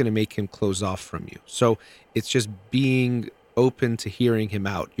 that's just going to make him close off from you. So it's just being open to hearing him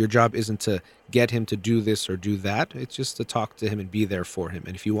out. Your job isn't to get him to do this or do that. It's just to talk to him and be there for him.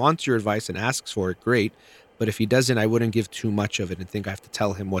 And if he wants your advice and asks for it, great. But if he doesn't, I wouldn't give too much of it and think I have to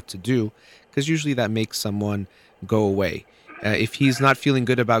tell him what to do, because usually that makes someone go away. If he's not feeling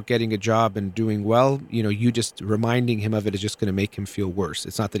good about getting a job and doing well, you just reminding him of it is just going to make him feel worse.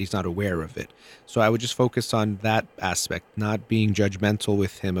 It's not that he's not aware of it. So I would just focus on that aspect, not being judgmental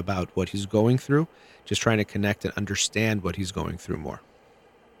with him about what he's going through, just trying to connect and understand what he's going through more.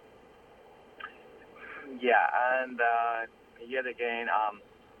 Yeah, and yet again,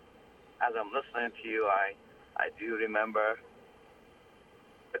 as I'm listening to you, I do remember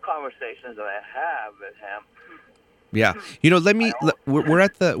the conversations that I have with him. Yeah.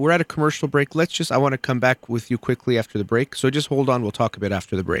 We're at a commercial break. I want to come back with you quickly after the break. So just hold on. We'll talk a bit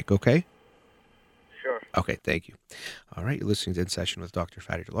after the break. Okay? Sure. Okay. Thank you. All right. You're listening to In Session with Dr.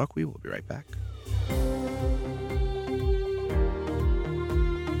 Fadi Holakwi. We'll be right back.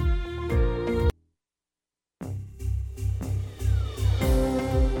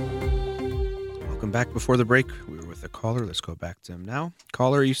 Welcome back. Before the break, we were with a caller. Let's go back to him now.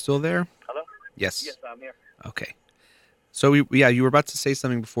 Caller, are you still there? Hello? Yes. Yes, I'm here. Okay. So, you were about to say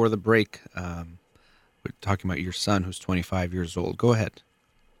something before the break. We're talking about your son who's 25 years old. Go ahead.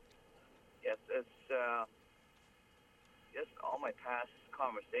 Yes, all my past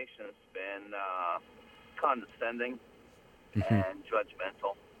conversations been condescending and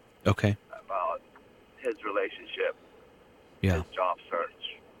judgmental. Okay. About his relationship, Yeah. his job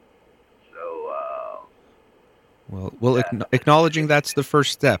search. So, well, acknowledging that's the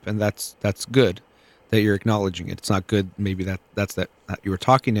first step, and that's good that you're acknowledging it. It's not good, maybe that's you were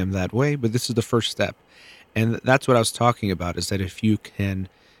talking to him that way, but this is the first step. And that's what I was talking about, is that if you're going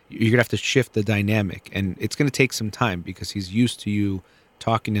to have to shift the dynamic, and it's going to take some time because he's used to you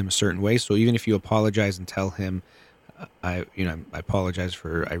talking to him a certain way. So even if you apologize and tell him, I apologize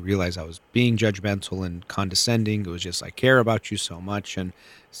I realized I was being judgmental and condescending. It was just, I care about you so much, and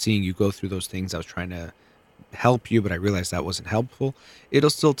seeing you go through those things, I was trying to help you, but I realized that wasn't helpful. It'll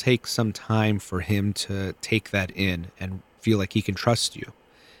still take some time for him to take that in and feel like he can trust you.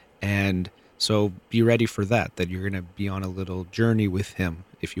 And so be ready for that you're going to be on a little journey with him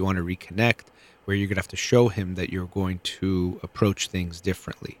if you want to reconnect, where you're going to have to show him that you're going to approach things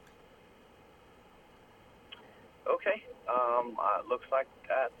differently. Okay. Looks like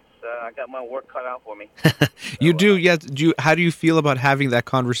that's I got my work cut out for me. You do, yeah. How do you feel about having that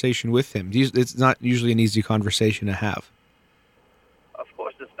conversation with him? It's not usually an easy conversation to have. Of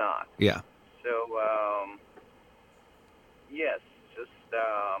course, it's not. Yeah. So, yes, just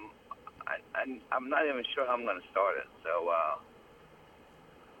I'm not even sure how I'm going to start it. So,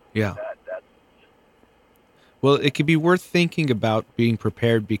 yeah. That's. Well, it could be worth thinking about being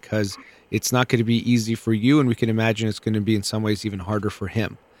prepared, because it's not going to be easy for you, and we can imagine it's going to be in some ways even harder for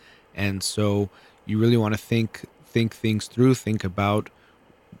him. And so you really want to think things through, think about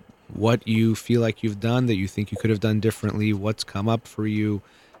what you feel like you've done that you think you could have done differently, what's come up for you,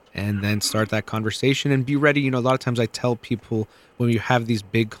 and then start that conversation and be ready. A lot of times I tell people when you have these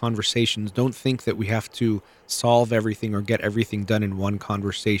big conversations, don't think that we have to solve everything or get everything done in one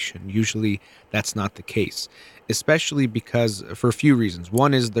conversation. Usually that's not the case, especially because for a few reasons.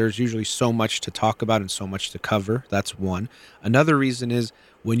 One is there's usually so much to talk about and so much to cover. That's one. Another reason is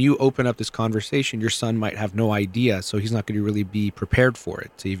when you open up this conversation, your son might have no idea, so he's not going to really be prepared for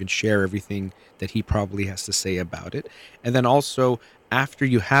it to even share everything that he probably has to say about it. And then also, after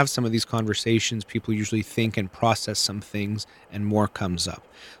you have some of these conversations, people usually think and process some things and more comes up.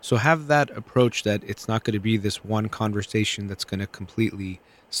 So have that approach that it's not going to be this one conversation that's going to completely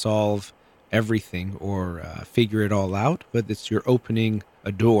solve everything or figure it all out, but you're opening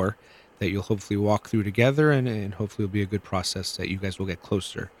a door that you'll hopefully walk through together, and hopefully it'll be a good process that you guys will get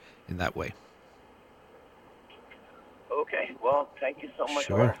closer in that way. Okay, well, thank you so much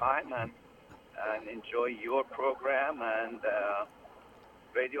for Sure. your time, and enjoy your program and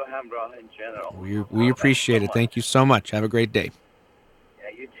Radio Hamra in general. We appreciate it. Thank you so much. Have a great day. Yeah,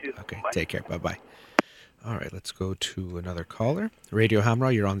 you too. Okay, Bye. take care. Bye-bye. All right, let's go to another caller. Radio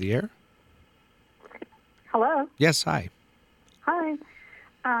Hamra, you're on the air. Hello. Yes, hi. Hi.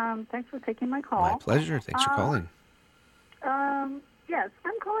 Thanks for taking my call. My pleasure. Thanks for calling. Yes,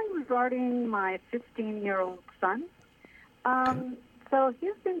 I'm calling regarding my 15-year-old son. So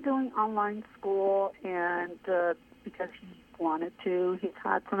he's been doing online school, and because he wanted to, he's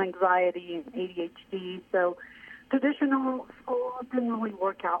had some anxiety and ADHD, so traditional school didn't really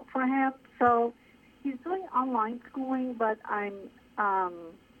work out for him. So he's doing online schooling, but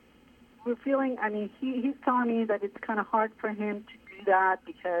we're feeling, he's telling me that it's kind of hard for him to do that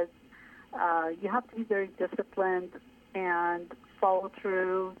because you have to be very disciplined and follow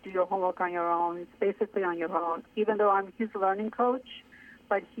through, do your homework on your own. It's basically on your own, even though I'm his learning coach,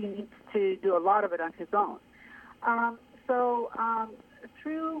 but he needs to do a lot of it on his own. So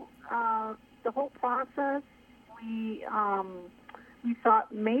through the whole process, we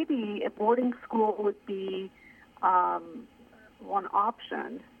thought maybe a boarding school would be one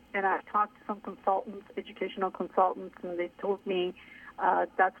option. And I talked to some consultants, educational consultants, and they told me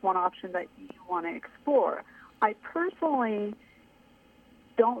that's one option that you want to explore. I personally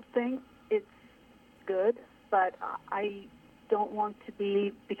don't think it's good, but I don't want to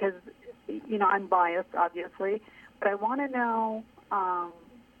be, because, I'm biased, obviously, but I want to know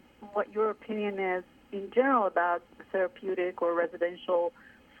what your opinion is in general about therapeutic or residential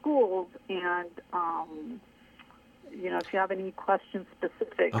schools, and if you have any questions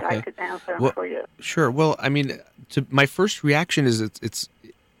specific, Okay. I could answer them for you. Sure. Well, my first reaction is it's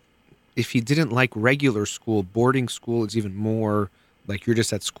if he didn't like regular school, boarding school is even more like you're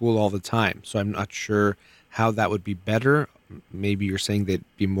just at school all the time. So I'm not sure how that would be better. Maybe you're saying they'd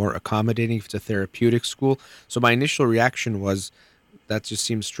be more accommodating if it's a therapeutic school. So my initial reaction was that just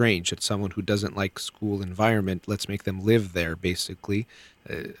seems strange that someone who doesn't like school environment, let's make them live there, basically.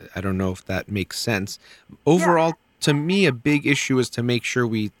 I don't know if that makes sense. Overall, to me, a big issue is to make sure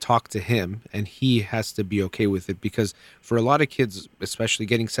we talk to him and he has to be okay with it, because for a lot of kids, especially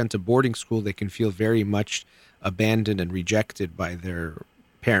getting sent to boarding school, they can feel very much abandoned and rejected by their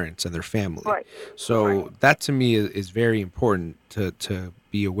parents and their family. Right. So that to me is very important to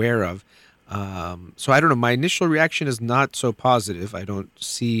be aware of. So I don't know. My initial reaction is not so positive. I don't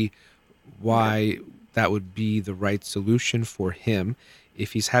see why that would be the right solution for him.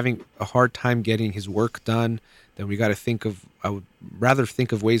 If he's having a hard time getting his work done, then we got to I would rather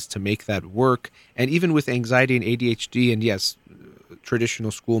think of ways to make that work. And even with anxiety and ADHD, and yes,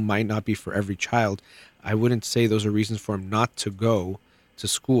 traditional school might not be for every child, I wouldn't say those are reasons for him not to go to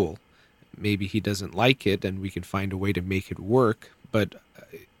school. Maybe he doesn't like it and we can find a way to make it work. But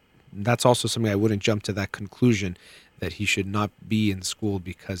that's also something I wouldn't jump to that conclusion that he should not be in school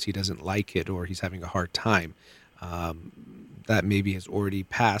because he doesn't like it or he's having a hard time. That maybe has already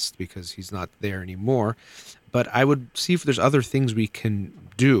passed because he's not there anymore. But I would see if there's other things we can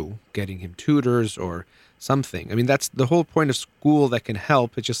do, getting him tutors or something. I mean, that's the whole point of school that can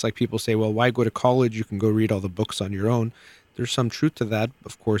help. It's just like people say, well, why go to college? You can go read all the books on your own. There's some truth to that.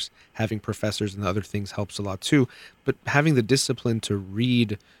 Of course, having professors and other things helps a lot too. But having the discipline to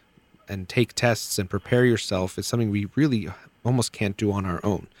read and take tests and prepare yourself is something we really almost can't do on our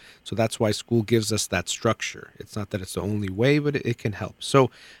own. So that's why school gives us that structure. It's not that it's the only way, but it can help. So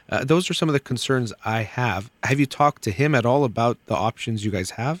those are some of the concerns I have. Have you talked to him at all about the options you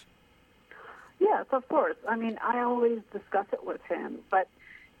guys have? Yes, of course. I always discuss it with him, but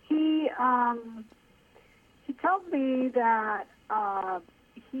he tells me that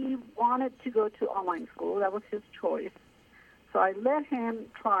he wanted to go to online school. That was his choice. So I let him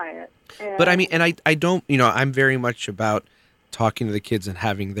try it. But I don't, I'm very much about talking to the kids and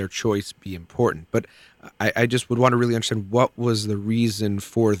having their choice be important. But I just would want to really understand what was the reason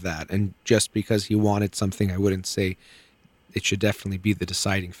for that. And just because he wanted something, I wouldn't say it should definitely be the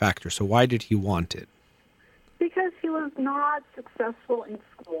deciding factor. So why did he want it? Because he was not successful in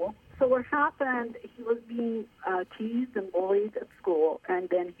school. So what happened, he was being teased and bullied at school, and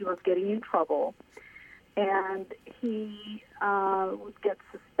then he was getting in trouble. And he would get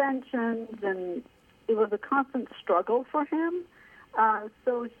suspensions, and it was a constant struggle for him.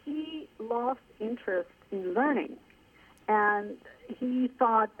 So he lost interest in learning. And he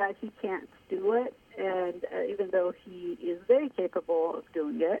thought that he can't do it, and even though he is very capable of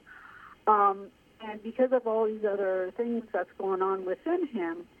doing it. And because of all these other things that's going on within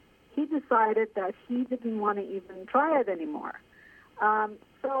him, he decided that he didn't want to even try it anymore.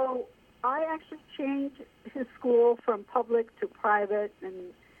 So I actually changed his school from public to private, and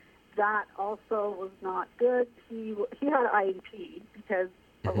that also was not good. He had an IEP because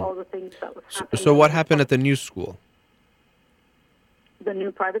of all the things that was happening. So what happened at the new school? The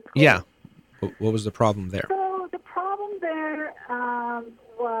new private school? Yeah. What was the problem there? So the problem there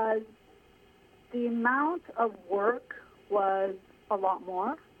was the amount of work was a lot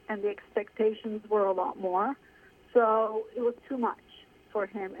more, and the expectations were a lot more. So it was too much for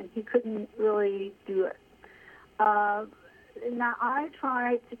him, and he couldn't really do it. Now, I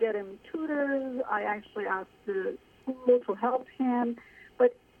tried to get him tutors. I actually asked the school to help him,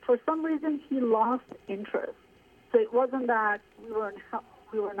 but for some reason he lost interest. So it wasn't that we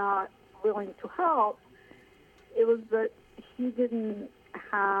were not willing to help. It was that he didn't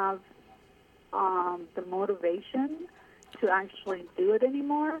have the motivation to actually do it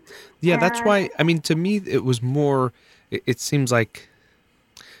anymore. Yeah, that's why, I mean, to me, it was more, it seems like,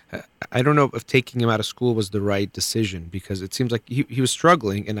 I don't know if taking him out of school was the right decision, because it seems like he was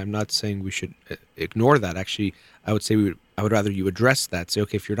struggling, and I'm not saying we should ignore that. Actually, I would say I would rather you address that. Say,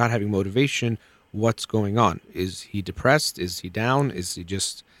 okay, if you're not having motivation, what's going on? Is he depressed? Is he down? Is he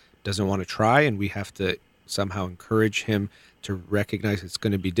just doesn't want to try? And we have to somehow encourage him to recognize it's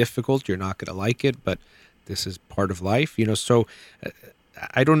going to be difficult. You're not going to like it, but this is part of life, so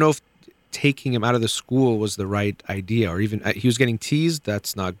I don't know if taking him out of the school was the right idea, or even he was getting teased.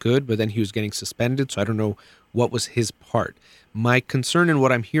 That's not good, but then he was getting suspended. So I don't know what was his part. My concern and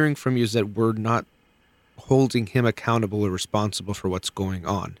what I'm hearing from you is that we're not holding him accountable or responsible for what's going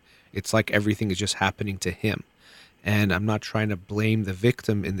on. It's like everything is just happening to him. And I'm not trying to blame the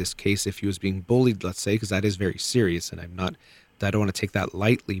victim in this case if he was being bullied, let's say, because that is very serious, and I don't want to take that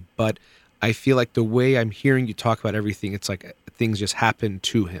lightly. But I feel like the way I'm hearing you talk about everything, it's like things just happened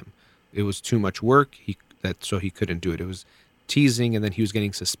to him. It was too much work, so he couldn't do it. It was teasing, and then he was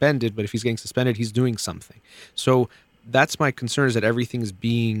getting suspended. But if he's getting suspended, he's doing something. So that's my concern, is that everything's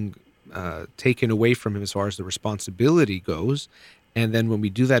being taken away from him as far as the responsibility goes. And then when we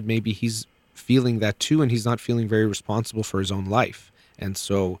do that, maybe he's feeling that too, and he's not feeling very responsible for his own life. And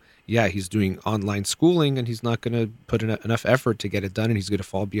so, yeah, he's doing online schooling, and he's not going to put enough effort to get it done, and he's going to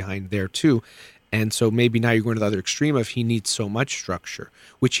fall behind there too. And so maybe now you're going to the other extreme of he needs so much structure,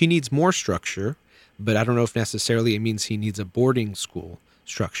 which he needs more structure, but I don't know if necessarily it means he needs a boarding school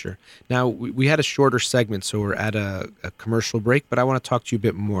structure. Now, we had a shorter segment, so we're at a commercial break, but I want to talk to you a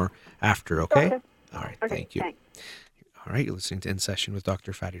bit more after, okay? All right, Okay, thank you. thanks. All right, you're listening to In Session with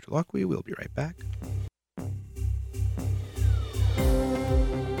Dr. Fadi Holakwi. We'll be right back.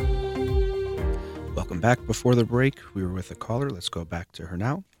 Welcome back. Before the break, we were with a caller. Let's go back to her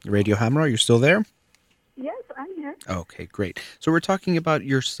now. Radio Hamra, you're still there? Yes, I'm here. Okay, great. So we're talking about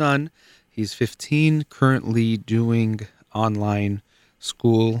your son. He's 15, currently doing online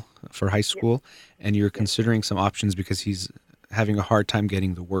school for high school, and you're considering some options because he's having a hard time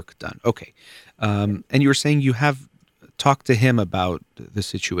getting the work done. Okay. And you were saying you have talked to him about the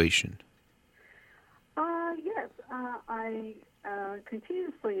situation. Yes, I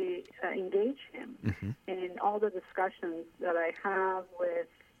continuously engage him in all the discussions that I have with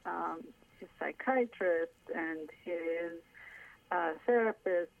his psychiatrist and his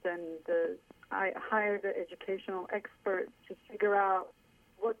therapist, and I hired an educational expert to figure out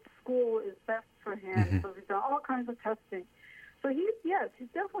what school is best for him. So we've done all kinds of testing. So he's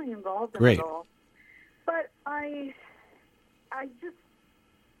definitely involved in it all. But I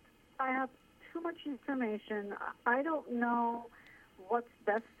have too much information. I don't know what's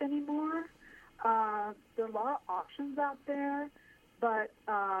best anymore. There are a lot of options out there, but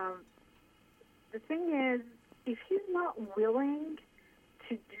the thing is, if he's not willing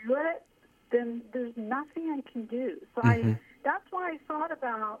to do it, then there's nothing I can do. So that's why I thought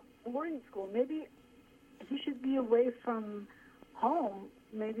about boarding school. Maybe he should be away from home.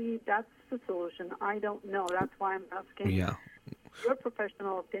 Maybe that's the solution. I don't know. That's why I'm asking your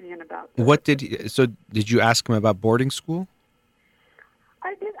professional opinion about this. Did you ask him about boarding school?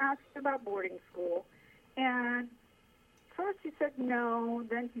 I did ask him about boarding school, and first he said no,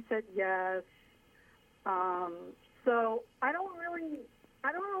 then he said yes. So I don't really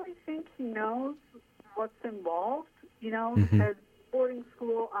think he knows what's involved, because boarding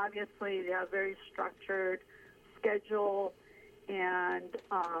school, obviously, they have a very structured schedule, and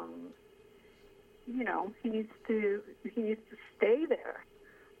he needs to stay there.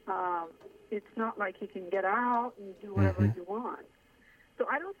 It's not like he can get out and do whatever he wants. So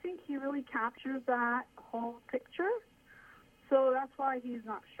I don't think he really captures that whole picture. So that's why he's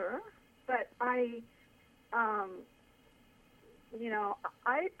not sure. But I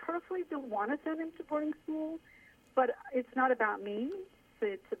personally don't want to send him to boarding school, but it's not about me.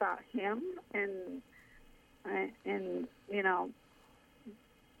 It's about him, and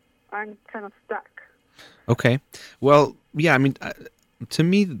I'm kind of stuck. Okay. Well, yeah, I mean, to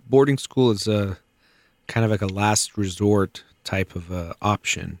me, boarding school is a kind of like a last resort type of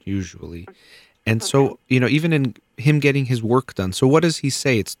option, usually. And so, even in him getting his work done, so what does he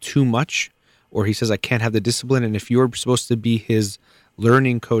say? It's too much? Or he says, I can't have the discipline, and if you're supposed to be his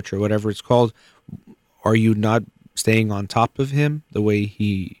learning coach or whatever it's called, are you not staying on top of him the way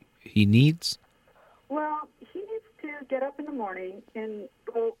he needs? Well, he needs to get up in the morning and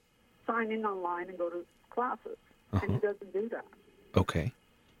go sign in online and go to classes, and he doesn't do that. Okay.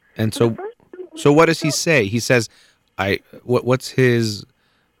 And so what does he say? He says, what's his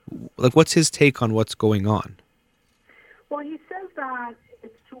take on what's going on? Well, he says that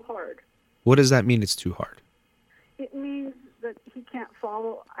it's too hard. What does that mean, it's too hard? It means that he can't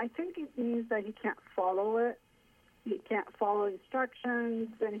follow. I think it means that he can't follow it. He can't follow instructions,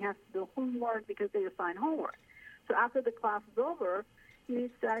 and he has to do homework because they assign homework. So after the class is over, he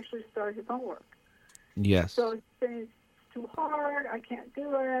needs to actually start his homework. Yes. So he's saying it's too hard, I can't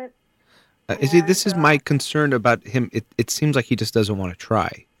do it. This is my concern about him. It seems like he just doesn't want to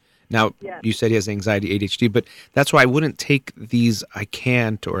try. Now, You said he has anxiety, ADHD, but that's why I wouldn't take these I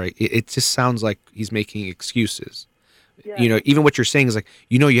can't, or it just sounds like he's making excuses. Yes. Even what you're saying is like,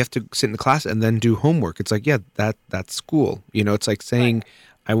 you have to sit in the class and then do homework. It's like, yeah, that's school. It's like saying,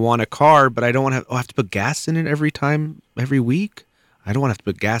 I want a car, but I don't want to have to put gas in it every week. I don't want to have to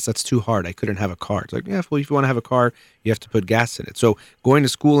put gas. That's too hard. I couldn't have a car. It's like, yeah, well, if you want to have a car, you have to put gas in it. So going to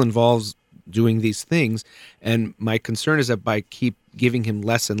school involves doing these things. And my concern is that by keep giving him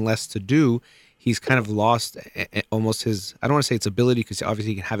less and less to do, he's kind of lost almost his, I don't want to say it's ability, because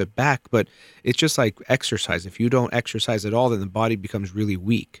obviously he can have it back, but it's just like exercise. If you don't exercise at all, then the body becomes really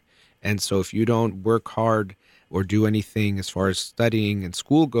weak. And so if you don't work hard or do anything as far as studying and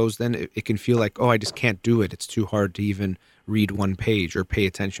school goes, then it can feel like, oh, I just can't do it. It's too hard to even read one page or pay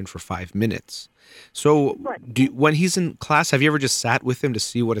attention for 5 minutes. So when he's in class, have you ever just sat with him to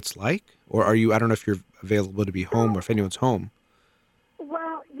see what it's like? Or I don't know if you're available to be home or if anyone's home.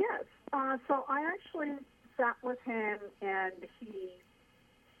 Well, yes. So I actually sat with him, and he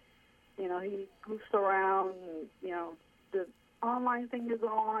goofs around, the online thing is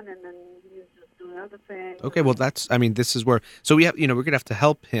on, and then he's just doing other things. Okay, well, this is where, so we have, we're going to have to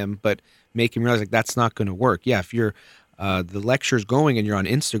help him, but make him realize like that's not going to work. Yeah, if you're, the lecture's going and you're on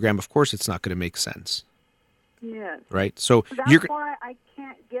Instagram, of course it's not going to make sense. Yes. Right? So that's why I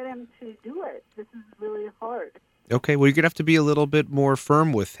can't get him to do it. This is really hard. Okay, well, you're going to have to be a little bit more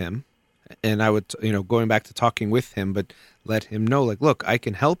firm with him. And I would, going back to talking with him, but let him know, like, look, I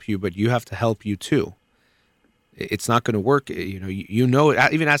can help you, but you have to help you too. It's not going to work.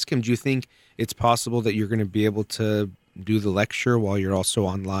 Even ask him, do you think it's possible that you're going to be able to do the lecture while you're also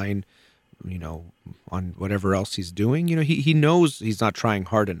online, on whatever else he's doing? He knows he's not trying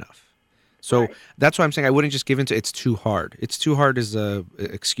hard enough. So That's why I'm saying I wouldn't just give in to it's too hard. It's too hard is a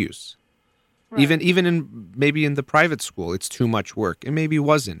excuse. Right. Even in the private school, it's too much work. And maybe it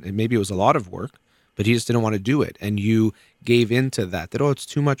wasn't. And maybe it was a lot of work, but he just didn't want to do it. And you gave into that, it's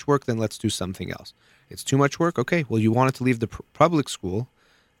too much work, then let's do something else. It's too much work? Okay, well, you wanted to leave the public school.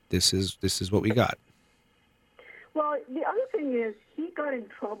 This is what we got. Well, the other thing is he got in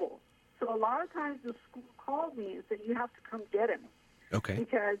trouble. So a lot of times the school called me and said, you have to come get him. Okay.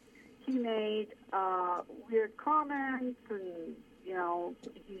 Because he made weird comments, and,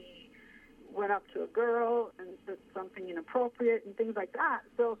 he went up to a girl and said something inappropriate and things like that.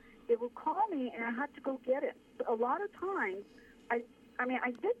 So they would call me, and I had to go get him. So a lot of times, I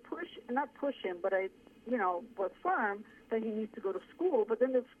did not push him, but I, was firm that he needs to go to school. But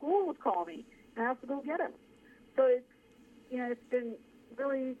then the school would call me, and I have to go get him. So it's been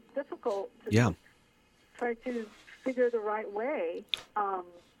really difficult to try to figure the right way.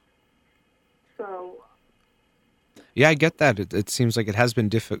 Yeah, I get that. It seems like it has been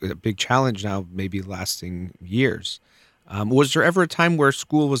a big challenge now, maybe lasting years. Was there ever a time where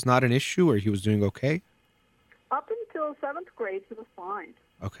school was not an issue, or he was doing okay? Up until 7th grade, he was fine.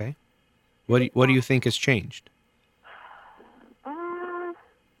 Okay. What do you think has changed?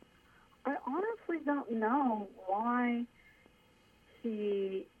 I honestly don't know why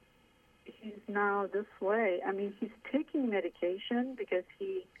he's now this way. I mean, he's taking medication because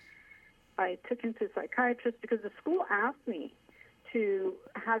I took him to a psychiatrist because the school asked me to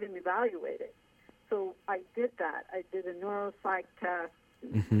have him evaluated. So I did that. I did a neuropsych test,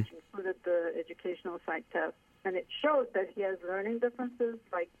 which included the educational psych test, and it showed that he has learning differences,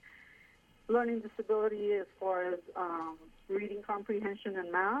 like learning disability as far as reading comprehension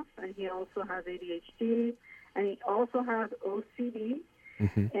and math, and he also has ADHD, and he also has OCD.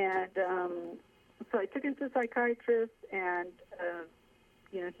 And so I took him to a psychiatrist, and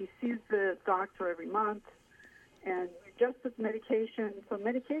he sees the doctor every month, and we adjusted medication. So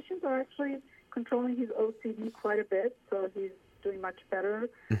medications are actually controlling his OCD quite a bit, so he's doing much better,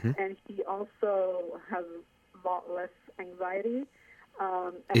 and he also has a lot less anxiety.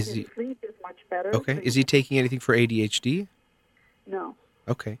 And his sleep is much better. Okay. So Is he taking anything for ADHD? No.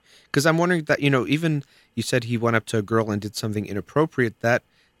 Okay. Because I'm wondering that, even you said he went up to a girl and did something inappropriate, that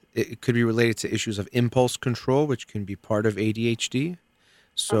it could be related to issues of impulse control, which can be part of ADHD.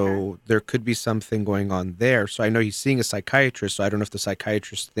 So there could be something going on there. So I know he's seeing a psychiatrist, so I don't know if the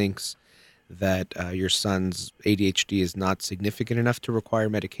psychiatrist thinks that your son's ADHD is not significant enough to require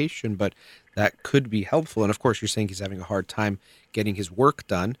medication, but that could be helpful. And of course, you're saying he's having a hard time getting his work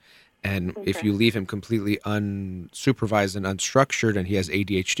done. And if you leave him completely unsupervised and unstructured and he has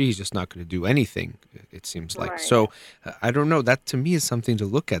ADHD, he's just not going to do anything, it seems like. Right. So I don't know. That to me is something to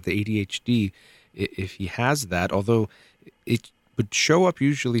look at, the ADHD, if he has that, although it would show up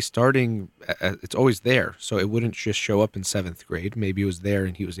usually starting, it's always there. So it wouldn't just show up in 7th grade. Maybe it was there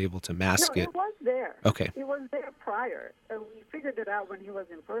and he was able to mask it. No, it was there. Okay. It was there prior. We figured it out when he was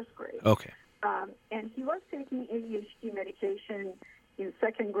in 1st grade. Okay. And he was taking ADHD medication in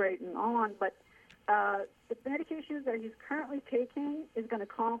 2nd grade and on, but the medications that he's currently taking is going to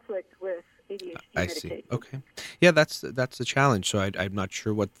conflict with ADHD medication. I see. Okay. Yeah, that's the challenge. So I'm not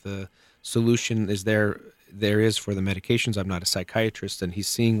sure what the solution is there is for the medications. I'm not a psychiatrist, and he's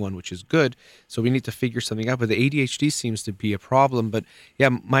seeing one, which is good. So we need to figure something out. But the ADHD seems to be a problem. But yeah,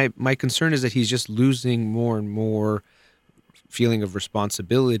 my concern is that he's just losing more and more feeling of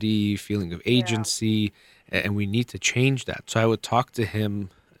responsibility, feeling of agency, and we need to change that. So I would talk to him.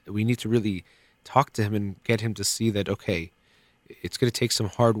 We need to really talk to him and get him to see that, okay, it's going to take some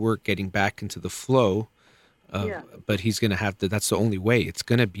hard work getting back into the flow, but he's going to have to, that's the only way. It's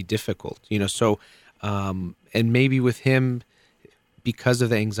going to be difficult, so, and maybe with him, because of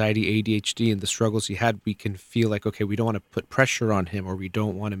the anxiety, ADHD, and the struggles he had, we can feel like, okay, we don't want to put pressure on him, or we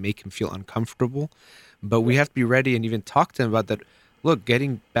don't want to make him feel uncomfortable, but we have to be ready and even talk to him about that. Look,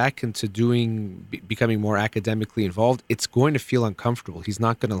 getting back into becoming more academically involved, it's going to feel uncomfortable. He's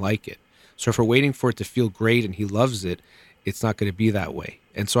not going to like it. So if we're waiting for it to feel great and he loves it, it's not going to be that way.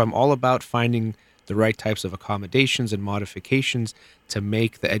 And so I'm all about finding the right types of accommodations and modifications to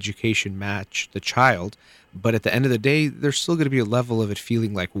make the education match the child. But at the end of the day, there's still going to be a level of it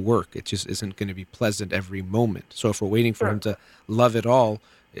feeling like work. It just isn't going to be pleasant every moment. So if we're waiting for him to love it all,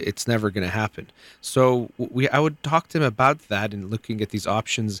 it's never going to happen. So I would talk to him about that and looking at these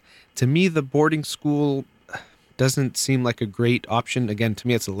options. To me, the boarding school doesn't seem like a great option. Again, to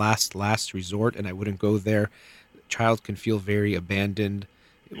me, it's a last resort, and I wouldn't go there. The child can feel very abandoned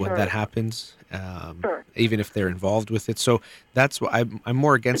when that happens, even if they're involved with it. So that's why I'm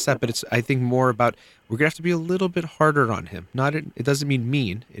more against that. But it's, I think, more about we're gonna have to be a little bit harder on him. It doesn't mean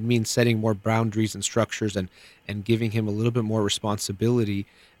mean. It means setting more boundaries and structures and giving him a little bit more responsibility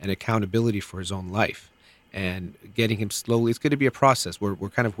and accountability for his own life, and getting him slowly. It's going to be a process. We're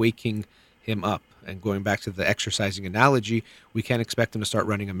kind of waking him up. And going back to the exercising analogy, we can't expect him to start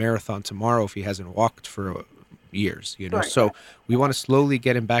running a marathon tomorrow if he hasn't walked for years, So we want to slowly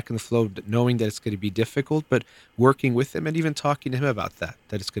get him back in the flow, knowing that it's going to be difficult, but working with him and even talking to him about that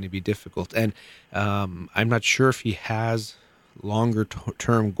it's going to be difficult. And I'm not sure if he has longer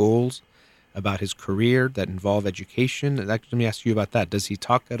term goals about his career that involve education. Let me ask you about that. Does he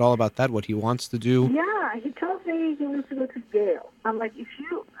talk at all about that, what he wants to do? Yeah, he tells me he wants to go to Yale. I'm like,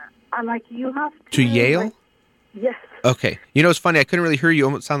 you have to... To Yale? Like, yes. Okay. It's funny. I couldn't really hear you. It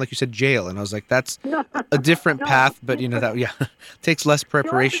almost sounded like you said jail. And I was like, that's a different path. But, that takes less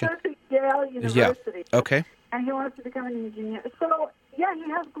preparation. He wants to go to Yale University. Yeah. Okay. And he wants to become an engineer. So, yeah, he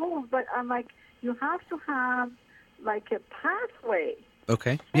has goals. But I'm like, you have to have, like, a pathway.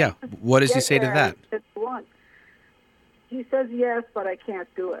 Okay. Yeah. What does he say to that? he says yes, but I can't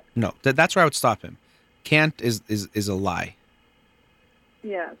do it. No, that's where I would stop him. Can't is a lie.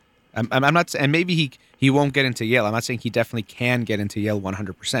 Yes. I'm not, and maybe he won't get into Yale. I'm not saying he definitely can get into Yale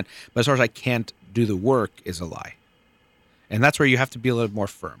 100%. But as far as I can't do the work is a lie. And that's where you have to be a little more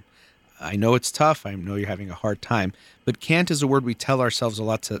firm. I know it's tough. I know you're having a hard time. But can't is a word we tell ourselves a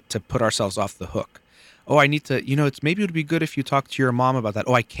lot to put ourselves off the hook. Oh, I need to, maybe it would be good if you talk to your mom about that.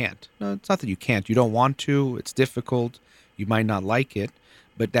 Oh, I can't. No, it's not that you can't. You don't want to. It's difficult. You might not like it.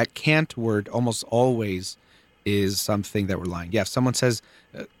 But that can't word almost always is something that we're lying. Yeah, if someone says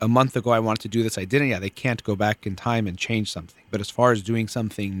a month ago I wanted to do this, I didn't. Yeah, they can't go back in time and change something. But as far as doing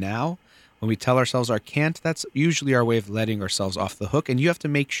something now, when we tell ourselves our can't, that's usually our way of letting ourselves off the hook. And you have to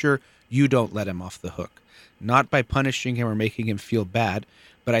make sure you don't let him off the hook. Not by punishing him or making him feel bad,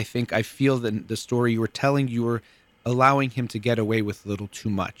 but I feel that the story you were telling, you were allowing him to get away with a little too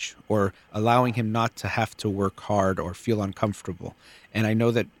much, or allowing him not to have to work hard or feel uncomfortable. And I know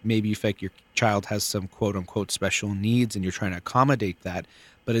that maybe you think your child has some quote unquote special needs and you're trying to accommodate that,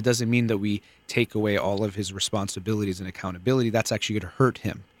 but it doesn't mean that we take away all of his responsibilities and accountability. That's actually going to hurt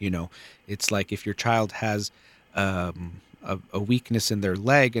him. It's like if your child has a weakness in their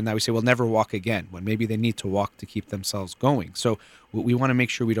leg, and now we say, well, never walk again, when maybe they need to walk to keep themselves going. So we want to make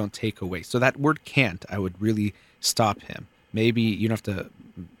sure we don't take away. So that word can't, I would really stop him. Maybe you don't have to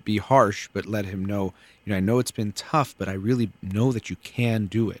be harsh, but let him know, I know it's been tough, but I really know that you can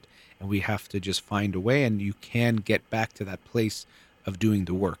do it. And we have to just find a way, and you can get back to that place of doing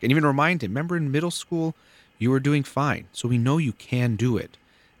the work. And even remind him, remember in middle school, you were doing fine. So we know you can do it.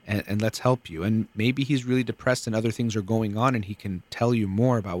 And let's help you. And maybe he's really depressed and other things are going on and he can tell you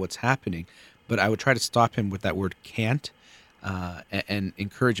more about what's happening. But I would try to stop him with that word can't and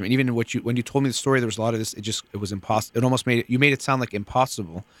encourage him. And even when you told me the story, there was a lot of this. It was impossible. It almost made it sound like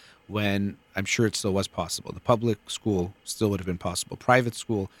impossible when I'm sure it still was possible. The public school still would have been possible. Private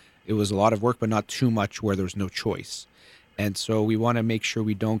school, it was a lot of work, but not too much where there was no choice. And so we want to make sure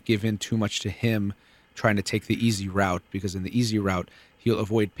we don't give in too much to him trying to take the easy route, because in the easy route, he'll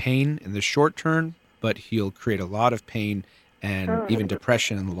avoid pain in the short term, but he'll create a lot of pain and even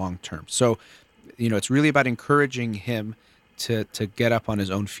depression in the long term. So, it's really about encouraging him to get up on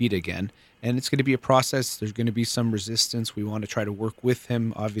his own feet again. And it's going to be a process. There's going to be some resistance. We want to try to work with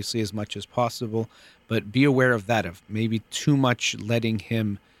him, obviously, as much as possible. But be aware of that, of maybe too much letting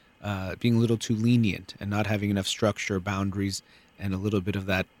him, being a little too lenient and not having enough structure, boundaries, and a little bit of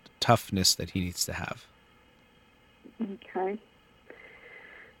that toughness that he needs to have. Okay.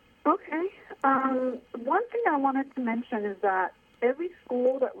 Okay. One thing I wanted to mention is that every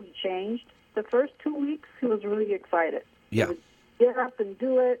school that we changed, the first 2 weeks, he was really excited. Yeah. He would get up and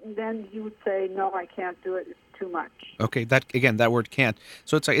do it, and then he would say, no, I can't do it. It's too much. Okay. That word can't.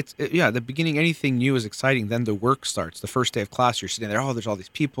 So it's like, the beginning, anything new is exciting. Then the work starts. The first day of class, you're sitting there, there's all these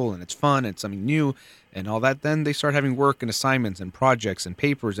people and it's fun and it's something new and all that. Then they start having work and assignments and projects and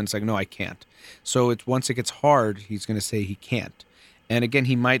papers. And it's like, no, I can't. So once it gets hard, he's going to say he can't. And again,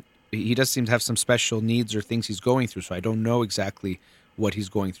 he does seem to have some special needs or things he's going through. So I don't know exactly what he's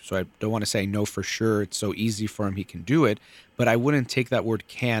going through. So I don't want to say no for sure. It's so easy for him, he can do it. But I wouldn't take that word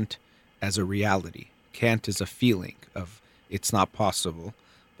can't as a reality. Can't is a feeling of it's not possible,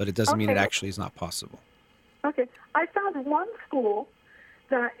 but it doesn't mean it actually is not possible. Okay. I found one school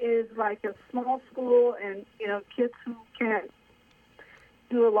that is like a small school, and, kids who can't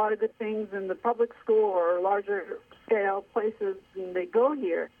do a lot of good things in the public school or larger scale places, and they go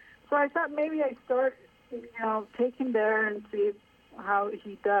here. So I thought maybe I'd start, take him there and see how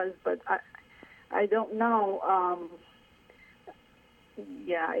he does, but I don't know.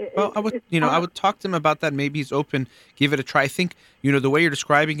 I would talk to him about that. Maybe he's open, give it a try. I think, the way you're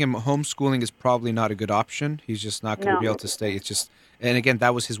describing him, homeschooling is probably not a good option. He's just not going to be able to stay. It's just, and again,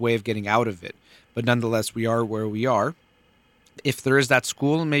 that was his way of getting out of it. But nonetheless, we are where we are. If there is that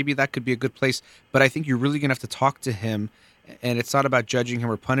school, maybe that could be a good place. But I think you're really going to have to talk to him. And it's not about judging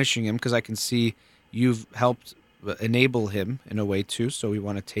him or punishing him, because I can see you've helped enable him in a way too. So we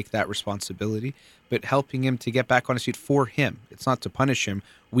want to take that responsibility, but helping him to get back on his feet for him. It's not to punish him.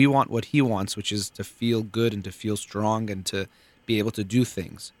 We want what he wants, which is to feel good and to feel strong and to be able to do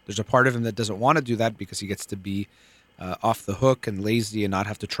things. There's a part of him that doesn't want to do that because he gets to be off the hook and lazy and not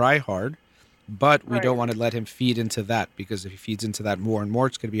have to try hard. But we don't want to let him feed into that, because if he feeds into that more and more,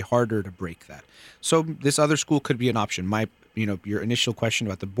 it's going to be harder to break that. So this other school could be an option. Your initial question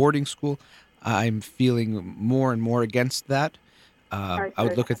about the boarding school, I'm feeling more and more against that. I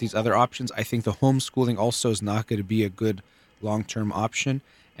would look at these other options. I think the homeschooling also is not going to be a good long-term option.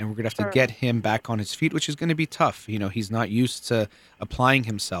 and we're going to have to get him back on his feet, which is going to be tough. He's not used to applying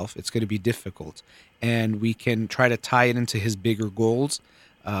himself. It's going to be difficult. And we can try to tie it into his bigger goals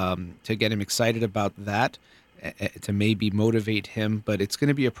to get him excited about that, to maybe motivate him. But it's going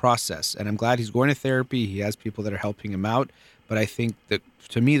to be a process. And I'm glad he's going to therapy. He has people that are helping him out. But I think that,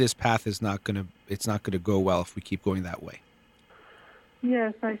 to me, this path is not going to go well if we keep going that way.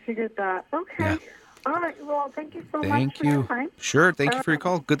 Yes, I figured that. Okay. Yeah. All right. Well, thank you so much Thank for you. your time. Sure. Thank you for your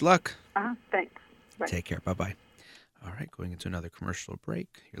call. Good luck. Thanks. Bye. Take care. Bye-bye. All right, going into another commercial break.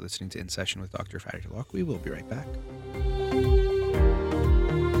 You're listening to In Session with Dr. Fadi Holakwi. We'll be right back.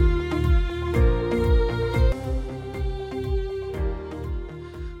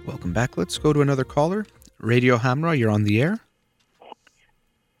 Welcome back. Let's go to another caller. Radio Hamra, you're on the air.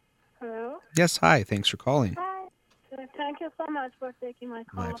 Hello. Yes, hi. Thanks for calling. Hi. Thank you so much for taking my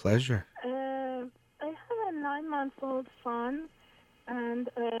call. My pleasure. I have a 9-month-old son, and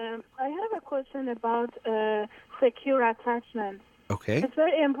I have a question about secure attachment. Okay. It's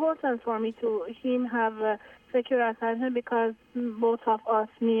very important for me to him have a secure attachment because both of us,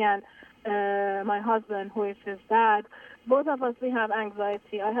 me and my husband, who is his dad, both of us, we have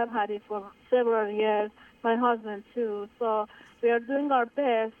anxiety. I have had it for several years. My husband too. So we are doing our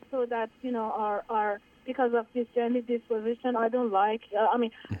best so that our because of this genetic disposition, I don't like.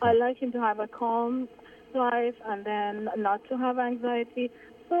 I like him to have a calm life and then not to have anxiety.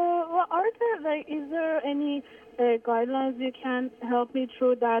 So, is there any guidelines you can help me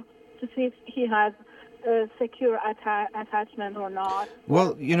through that to see if he has a secure attachment or not?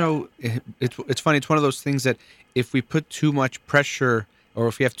 Well, it's funny. It's one of those things that if we put too much pressure or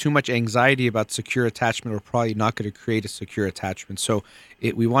if we have too much anxiety about secure attachment, we're probably not going to create a secure attachment. So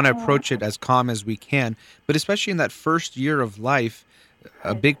we want to approach it as calm as we can. But especially in that first year of life,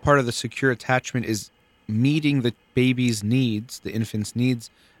 a big part of the secure attachment is meeting the baby's needs, the infant's needs,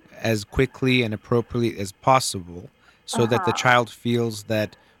 as quickly and appropriately as possible so that the child feels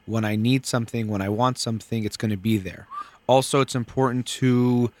that when I need something, when I want something, it's going to be there. Also, it's important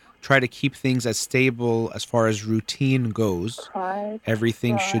to try to keep things as stable as far as routine goes.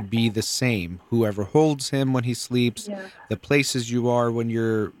 Everything should be the same. Whoever holds him when he sleeps, the places you are when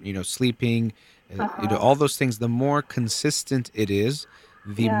you're, sleeping, all those things, the more consistent it is,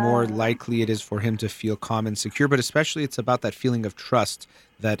 the more likely it is for him to feel calm and secure. But especially it's about that feeling of trust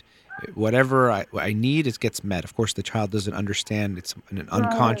that whatever I need, it gets met. Of course, the child doesn't understand. It's in an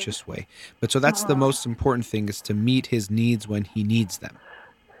unconscious way. But so that's the most important thing, is to meet his needs when he needs them.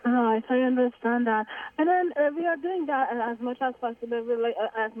 Right, I understand that. And then we are doing that as much as possible,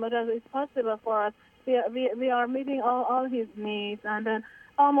 as much as it's possible for us. We are meeting all his needs, and then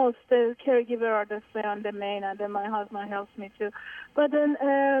almost the caregiver or the stay on the main, and then my husband helps me too. But then,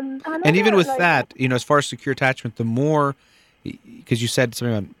 and even with that, as far as secure attachment, the more, because you said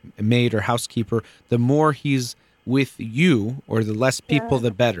something about a maid or housekeeper, the more he's with you, or the less people, the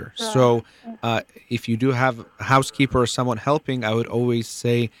better. So if you do have a housekeeper or someone helping, I would always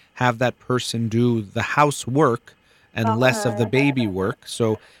say have that person do the housework and less of the baby work.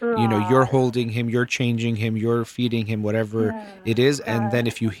 So, you're holding him, you're changing him, you're feeding him, whatever it is. And then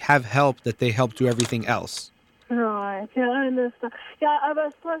if you have help, that they help do everything else. Right. Yeah, I understand. Yeah, I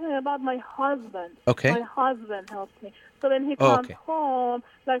was talking about my husband. Okay. My husband helps me. So when he comes home,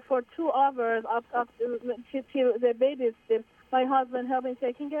 like for 2 hours up till the baby sleeps, my husband helps me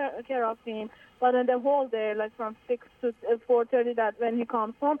taking care of him. But in the whole day, like from 6 to 4:30, that when he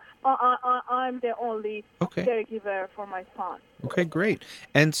comes home, I'm the only caregiver for my son. Okay, great.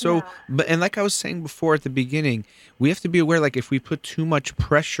 And so, and like I was saying before at the beginning, we have to be aware, like if we put too much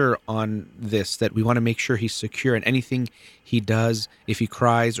pressure on this, that we want to make sure he's secure, and anything he does, if he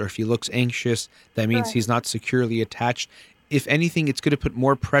cries or if he looks anxious, that means he's not securely attached. If anything, it's going to put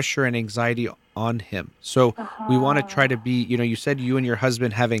more pressure and anxiety on him. So we want to try to be, you said you and your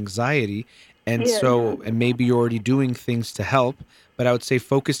husband have anxiety, and and maybe you're already doing things to help, but I would say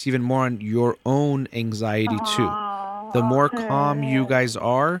focus even more on your own anxiety too. The more calm you guys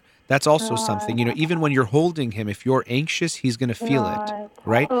are, that's also something. Even when you're holding him, if you're anxious, he's going to feel it,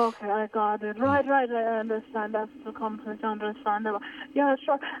 right? Okay, I got it. Right, I understand. That's completely understandable. Yeah,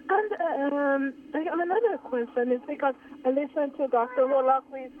 sure. And another question is because I listened to Dr.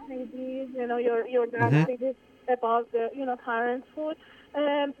 Holakwi's CDs, your dad's CDs about the, parenthood.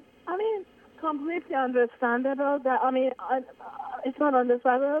 Completely understandable. It's not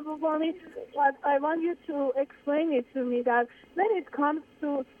understandable for me, but I want you to explain it to me that when it comes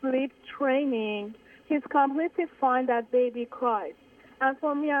to sleep training, he's completely fine that baby cries. And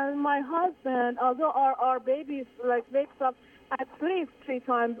for me and my husband, although our baby wakes up at least 3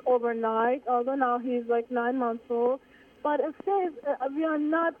 times overnight, although now he's 9 months old, but it says we are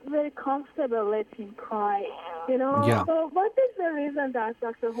not very comfortable letting cry, Yeah. So what is the reason that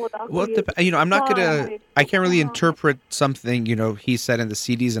Dr. Hodaki Well, I'm not gonna. I can't really interpret something he said in the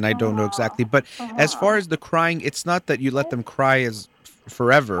CDs, and I don't know exactly. But as far as the crying, it's not that you let them cry as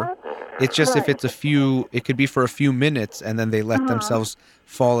forever. It's just if it's it could be for a few minutes, and then they let themselves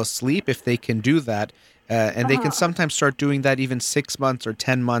fall asleep if they can do that. And they can sometimes start doing that even 6 months or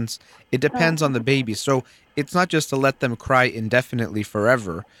 10 months. It depends on the baby. So it's not just to let them cry indefinitely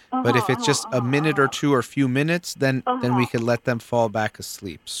forever, but if it's just a minute or two or a few minutes, then we can let them fall back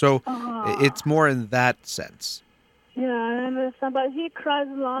asleep. So it's more in that sense. Yeah, I understand, but he cries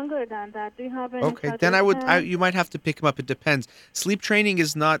longer than that. Do you have any Okay, then you might have to pick him up. It depends. Sleep training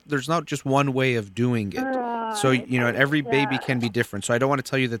there's not just one way of doing it. So, and every baby can be different. So I don't want to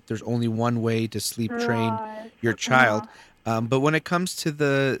tell you that there's only one way to sleep train your child. But when it comes to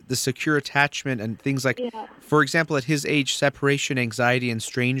the secure attachment and things like, for example, at his age, separation anxiety and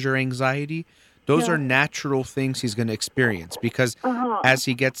stranger anxiety, those are natural things he's going to experience because as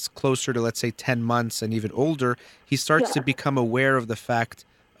he gets closer to, let's say, 10 months and even older, he starts to become aware of the fact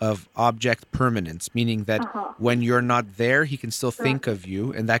of object permanence, meaning that when you're not there, he can still think of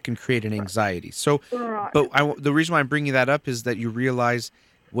you, and that can create an anxiety. So, but the reason why I'm bringing that up is that you realize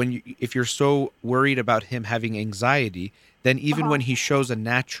if you're so worried about him having anxiety, then even when he shows a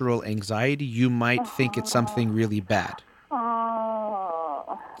natural anxiety, you might think it's something really bad.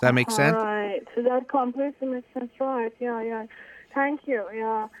 Does that make sense? Right. So that completely makes sense. Right. Yeah. Thank you.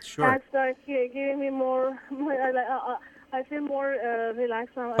 Yeah. Sure. That's like giving me more. I feel more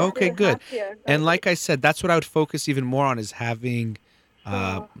relaxed now. Okay, good. Happier. And like I said, that's what I would focus even more on is having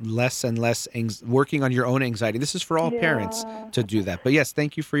less and less working on your own anxiety. This is for all parents to do that. But yes,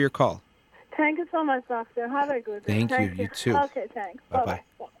 thank you for your call. Thank you so much, doctor. Have a good day. Thank you. You too. Okay, thanks. Bye-bye.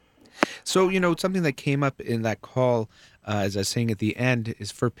 So, something that came up in that call, as I was saying at the end,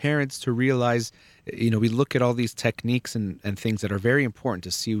 is for parents to realize, we look at all these techniques and things that are very important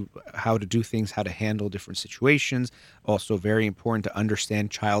to see how to do things, how to handle different situations. Also very important to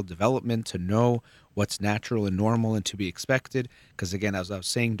understand child development, to know what's natural and normal and to be expected. Because again, as I was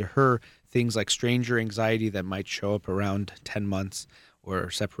saying to her, things like stranger anxiety that might show up around 10 months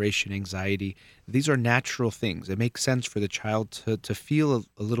or separation anxiety, these are natural things. It makes sense for the child to feel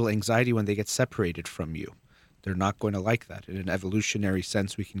a little anxiety when they get separated from you. They're not going to like that. In an evolutionary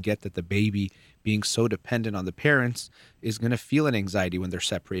sense, we can get that the baby, being so dependent on the parents, is going to feel an anxiety when they're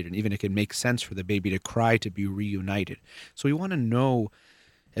separated. And even it can make sense for the baby to cry to be reunited. So we want to know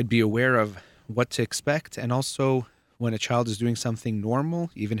and be aware of what to expect. And also when a child is doing something normal,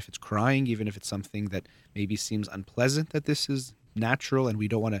 even if it's crying, even if it's something that maybe seems unpleasant, that this is natural and we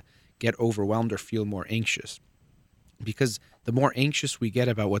don't want to get overwhelmed or feel more anxious. Because the more anxious we get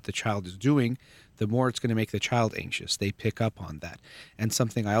about what the child is doing, the more it's going to make the child anxious. They pick up on that. And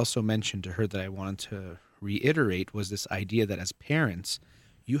something I also mentioned to her that I wanted to reiterate was this idea that as parents,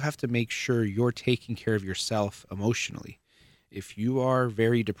 you have to make sure you're taking care of yourself emotionally. If you are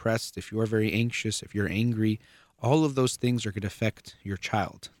very depressed, if you are very anxious, if you're angry, all of those things are going to affect your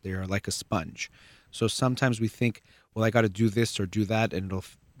child. They are like a sponge. So sometimes we think, well, I got to do this or do that, and it'll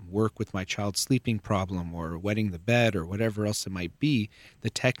work with my child's sleeping problem or wetting the bed or whatever else it might be. The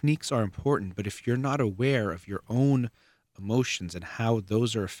techniques are important, but if you're not aware of your own emotions and how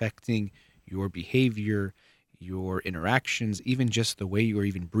those are affecting your behavior, your interactions, even just the way you're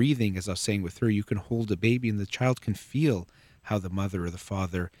even breathing, as I was saying with her, you can hold a baby and the child can feel how the mother or the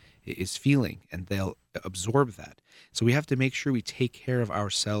father is feeling, and they'll absorb that. So we have to make sure we take care of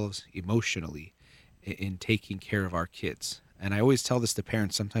ourselves emotionally in taking care of our kids. And I always tell this to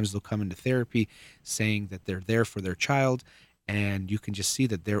parents. Sometimes they'll come into therapy saying that they're there for their child, and you can just see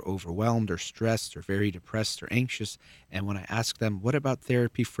that they're overwhelmed or stressed or very depressed or anxious. And when I ask them, what about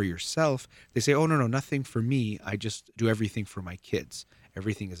therapy for yourself? They say, oh, no, nothing for me. I just do everything for my kids.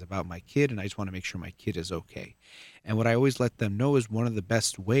 Everything is about my kid, and I just want to make sure my kid is okay. And what I always let them know is one of the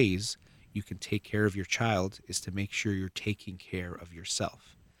best ways you can take care of your child is to make sure you're taking care of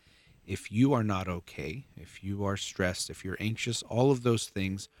yourself. If you are not okay, if you are stressed, if you're anxious, all of those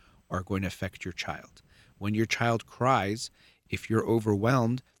things are going to affect your child. When your child cries, if you're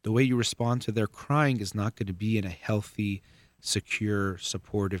overwhelmed, the way you respond to their crying is not going to be in a healthy, secure,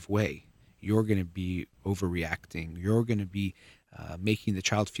 supportive way. You're going to be overreacting. You're going to be making the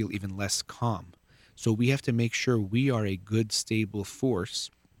child feel even less calm. So we have to make sure we are a good, stable force.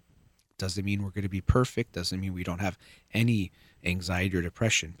 Doesn't mean we're going to be perfect. Doesn't mean we don't have any anxiety or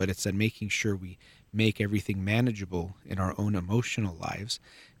depression, but it's that making sure we make everything manageable in our own emotional lives,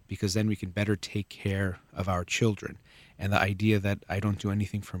 because then we can better take care of our children. And the idea that I don't do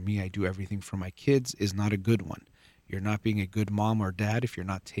anything for me, I do everything for my kids is not a good one. You're not being a good mom or dad if you're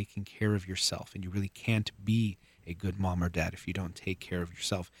not taking care of yourself. And you really can't be a good mom or dad if you don't take care of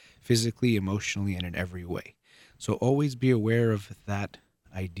yourself physically, emotionally, and in every way. So always be aware of that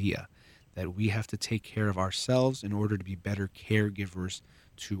idea that we have to take care of ourselves in order to be better caregivers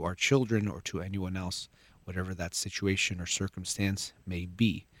to our children or to anyone else, whatever that situation or circumstance may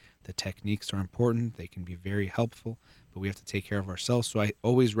be. The techniques are important. They can be very helpful, but we have to take care of ourselves. So I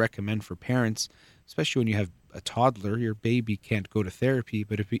always recommend for parents, especially when you have a toddler, your baby can't go to therapy,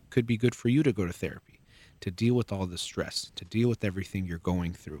 but it could be good for you to go to therapy, to deal with all the stress, to deal with everything you're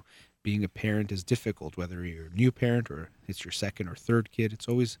going through. Being a parent is difficult, whether you're a new parent or it's your second or third kid. It's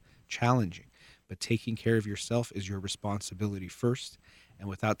always challenging, but taking care of yourself is your responsibility first. And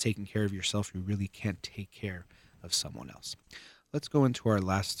without taking care of yourself, you really can't take care of someone else. Let's go into our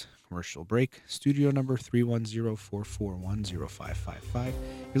last commercial break. Studio number 310-441-0555.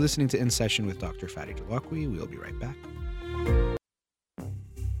 You're listening to In Session with Dr. Fadi Holakwi. We'll be right back.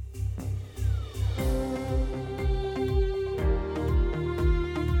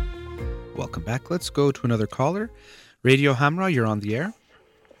 Welcome back. Let's go to another caller. Radio Hamra, you're on the air.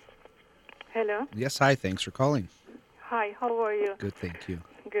 Hello. Yes, hi. Thanks for calling. Hi, how are you? Good, thank you.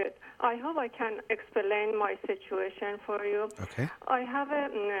 Good. I hope I can explain my situation for you. Okay. I have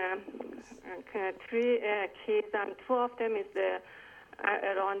three kids, and two of them is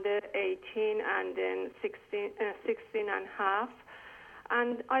around 18 and then 16 and a half.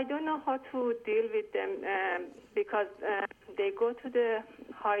 And I don't know how to deal with them because they go to the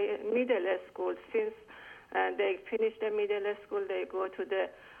middle school. Since they finish the middle school, they go to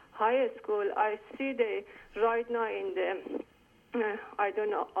the high school. I see they right now in the I don't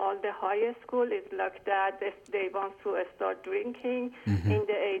know, all the high school is like that. They want to start drinking in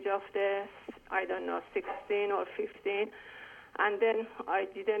the age of 16 or 15. And then I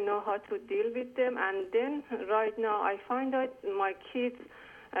didn't know how to deal with them. And then right now I find out my kids,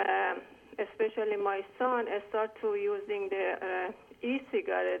 especially my son, start to using the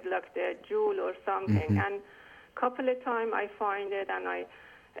e-cigarette, like the Juul or something. And couple of times I find it and I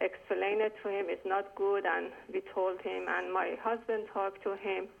explain it to him. It's not good, and we told him, and my husband talked to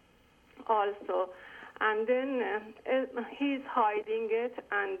him also. And then he's hiding it,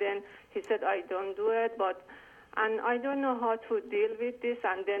 and then he said, I don't do it, and I don't know how to deal with this.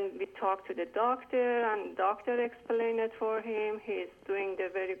 And then we talked to the doctor, and doctor explained it for him. He's doing the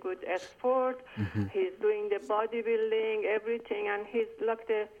very good sport. He's doing the bodybuilding, everything, and he's like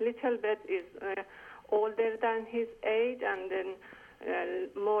the little bit is older than his age, and then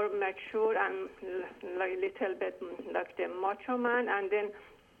more mature and like little bit like the macho man. And then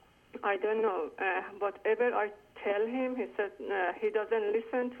I don't know, whatever I tell him, he says he doesn't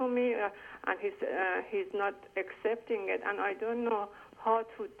listen to me, and he's not accepting it, and I don't know how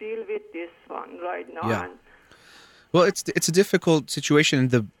to deal with this one right now. Yeah. Well, it's a difficult situation.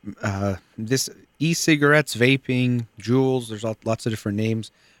 This e-cigarettes, vaping, Juuls, there's lots of different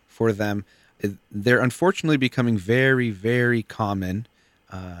names for them. They're unfortunately becoming very, very common,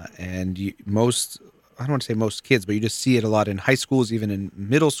 and I don't want to say most kids, but you just see it a lot in high schools, even in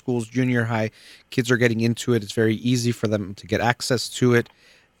middle schools, junior high. Kids are getting into it. It's very easy for them to get access to it,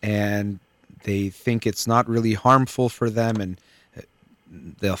 and they think it's not really harmful for them, and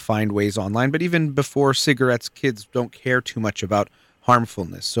they'll find ways online. But even before cigarettes, kids don't care too much about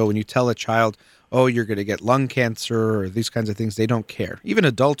harmfulness. So when you tell a child, oh, you're going to get lung cancer or these kinds of things, they don't care. Even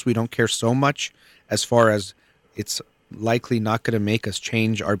adults, we don't care so much as far as it's likely not going to make us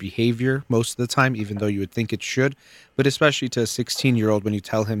change our behavior most of the time, even though you would think it should. But especially to a 16-year-old, when you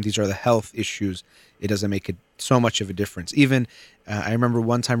tell him these are the health issues, it doesn't make it so much of a difference. Even I remember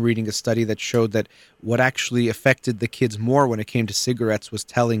one time reading a study that showed that what actually affected the kids more when it came to cigarettes was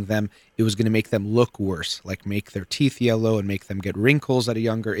telling them it was going to make them look worse, like make their teeth yellow and make them get wrinkles at a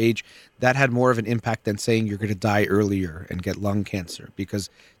younger age. That had more of an impact than saying you're going to die earlier and get lung cancer, because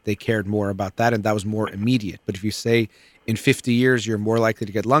they cared more about that, and that was more immediate. But if you say in 50 years you're more likely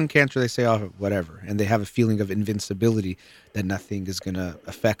to get lung cancer, they say, oh, whatever. And they have a feeling of invincibility that nothing is going to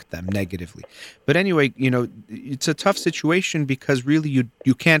affect them negatively. But anyway, it's a tough situation because really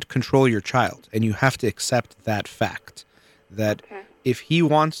you can't control your child, and you have to accept that fact that if he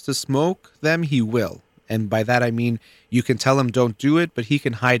wants to smoke them, he will. And by that I mean you can tell him don't do it, but he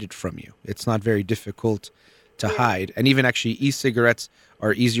can hide it from you. It's not very difficult to hide. And even actually e-cigarettes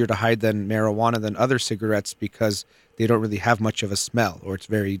are easier to hide than marijuana, than other cigarettes, because they don't really have much of a smell, or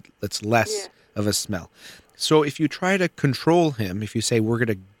it's less of a smell. So if you try to control him, if you say we're going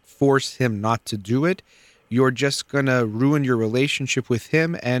to force him not to do it, you're just going to ruin your relationship with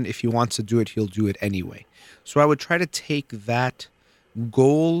him, and if he wants to do it, he'll do it anyway. So I would try to take that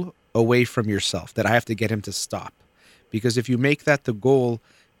goal away from yourself, that I have to get him to stop. Because if you make that the goal,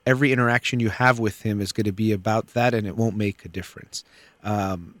 every interaction you have with him is going to be about that, and it won't make a difference.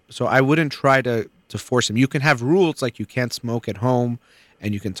 So I wouldn't try to force him. You can have rules like you can't smoke at home,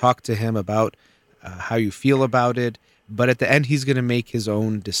 and you can talk to him about how you feel about it. But at the end, he's going to make his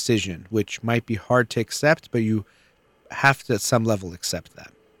own decision, which might be hard to accept, but you have to at some level accept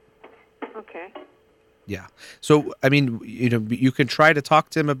that. Okay. Yeah. So, I mean, you can try to talk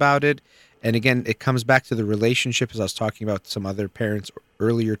to him about it. And again, it comes back to the relationship, as I was talking about some other parents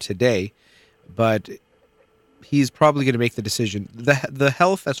earlier today. But he's probably going to make the decision. The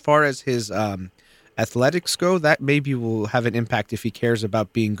health, as far as his athletics go, that maybe will have an impact if he cares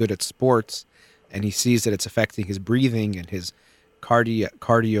about being good at sports and he sees that it's affecting his breathing and his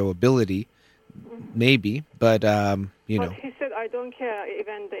cardio ability. Maybe, but But he said, I don't care.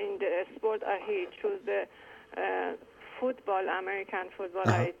 Even in the sport, he chose the football, American football.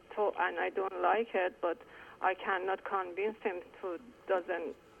 And I don't like it, but I cannot convince him to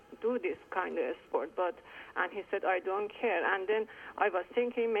doesn't do this kind of sport. And he said, I don't care. And then I was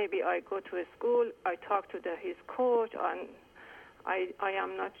thinking maybe I go to a school, I talk to his coach, and I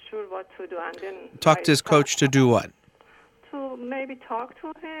am not sure what to do. And then talk to his coach to do what? To maybe talk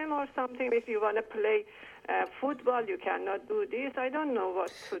to him or something. If you want to play football, you cannot do this. I don't know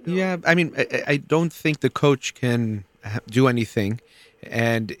what to do. Yeah, I mean, I don't think the coach can do anything.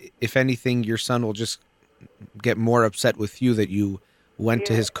 And if anything, your son will just get more upset with you that you went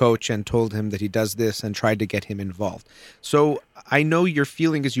to his coach and told him that he does this and tried to get him involved. So I know your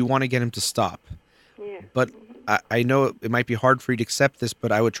feeling is you want to get him to stop. Yeah. But I know it might be hard for you to accept this,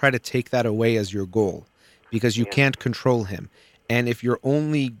 but I would try to take that away as your goal because you can't control him. And if your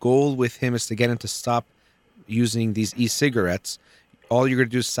only goal with him is to get him to stop using these e-cigarettes, all you're going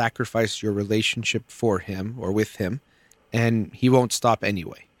to do is sacrifice your relationship for him or with him, and he won't stop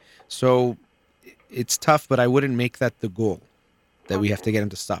anyway. So it's tough, but I wouldn't make that the goal, that we have to get him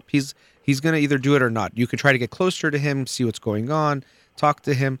to stop. He's going to either do it or not. You can try to get closer to him, see what's going on, talk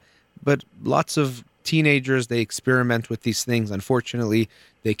to him, but lots of teenagers, they experiment with these things. Unfortunately,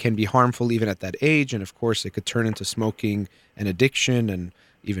 they can be harmful even at that age, and of course, it could turn into smoking and addiction and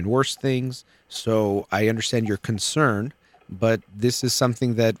even worse things. So I understand your concern, but this is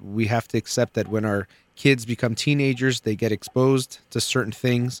something that we have to accept, that when our kids become teenagers, they get exposed to certain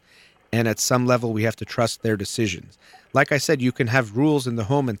things, and at some level, we have to trust their decisions. Like I said, you can have rules in the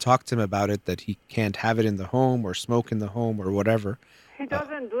home and talk to him about it, that he can't have it in the home or smoke in the home or whatever. He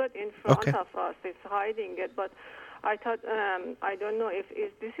doesn't do it in front of us. He's hiding it. But I thought, I don't know if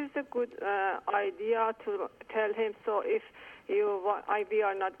this is a good idea to tell him. So if we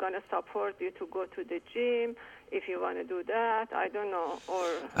are not going to support you to go to the gym. If you want to do that, I don't know. Or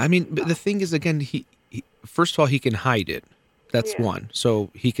I mean, but the thing is, again, he first of all, he can hide it. That's one. So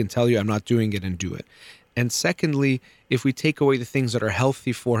he can tell you, I'm not doing it, and do it. And secondly, if we take away the things that are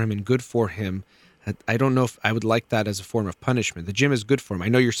healthy for him and good for him, I don't know if I would like that as a form of punishment. The gym is good for him. I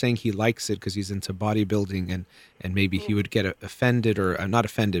know you're saying he likes it because he's into bodybuilding, and maybe he would get offended, or not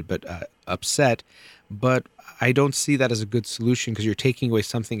offended, but upset. But I don't see that as a good solution, because you're taking away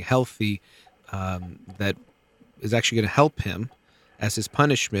something healthy that is actually going to help him as his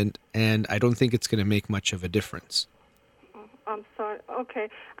punishment, and I don't think it's going to make much of a difference. I'm sorry. Okay.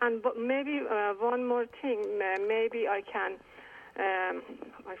 And but maybe one more thing. Maybe I can.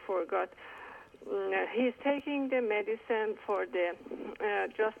 I forgot. He's taking the medicine for the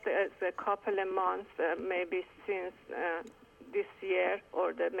just as a couple of months, maybe since this year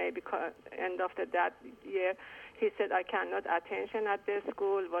or maybe end of that year. He said, I cannot attention at the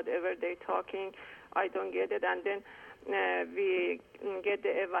school, whatever they're talking, I don't get it. And then we get the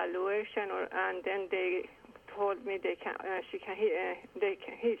evaluation, and then they told me he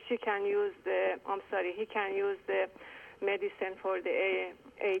can use the medicine for the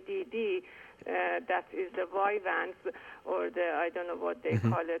ADD. That is the Vyvanse, or I don't know what they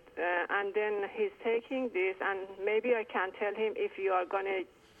call it. And then he's taking this, and maybe I can tell him, if you are going to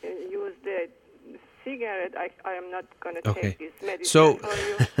use the cigarette, I am not going to take this medicine for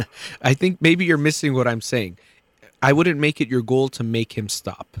you. I think maybe you're missing what I'm saying. I wouldn't make it your goal to make him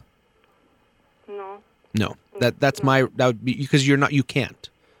stop. No. That's my, that would be, because you can't.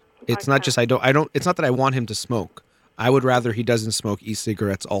 It's not just, it's not that I want him to smoke. I would rather he doesn't smoke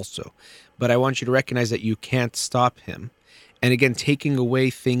e-cigarettes also. But I want you to recognize that you can't stop him. And again, taking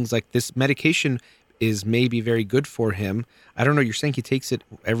away things like this medication is maybe very good for him. I don't know, you're saying he takes it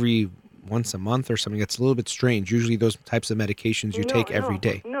every once a month or something. That's a little bit strange. Usually those types of medications you take every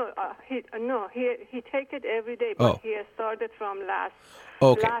day. He take it every day, but he has started from last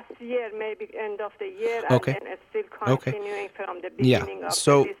year, maybe end of the year, and then it's still continuing from the beginning of this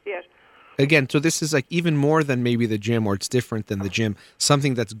year. again, so this is like even more than maybe the gym, or it's different than the gym.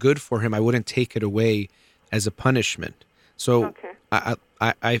 Something that's good for him, I wouldn't take it away as a punishment. So Okay.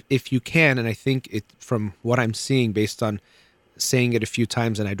 I if you can, and I think it from what I'm seeing based on saying it a few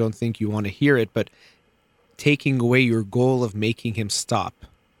times, and I don't think you want to hear it, but taking away your goal of making him stop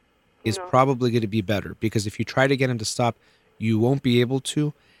is No. probably going to be better, because if you try to get him to stop, you won't be able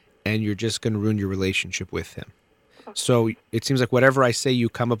to, and you're just going to ruin your relationship with him. So it seems like whatever I say, you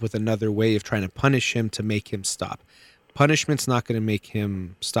come up with another way of trying to punish him to make him stop. Punishment's not going to make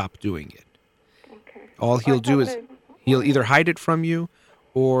him stop doing it. Okay. All he'll do is he'll either hide it from you,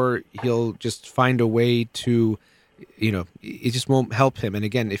 or he'll just find a way to, it just won't help him. And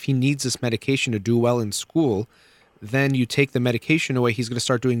again, if he needs this medication to do well in school, then you take the medication away, he's going to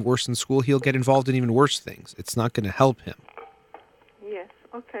start doing worse in school. He'll get involved in even worse things. It's not going to help him. Yes.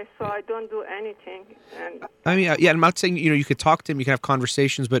 Okay. So I don't do anything. And I mean, yeah, I'm not saying, you could talk to him, you can have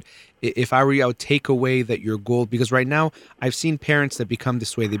conversations, but if I were you, I would take away that your goal, because right now I've seen parents that become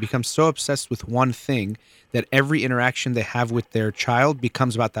this way. They become so obsessed with one thing that every interaction they have with their child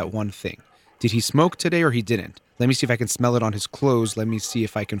becomes about that one thing. Did he smoke today or he didn't? Let me see if I can smell it on his clothes. Let me see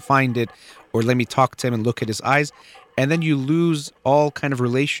if I can find it, or let me talk to him and look at his eyes. And then you lose all kind of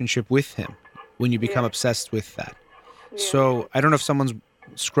relationship with him when you become obsessed with that. So I don't know if someone's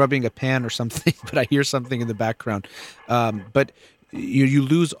scrubbing a pan or something, but I hear something in the background. But you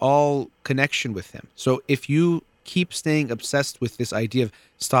lose all connection with him. So if you keep staying obsessed with this idea of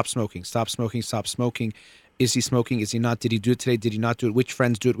stop smoking, stop smoking, stop smoking, is he smoking, is he not, did he do it today, did he not do it, which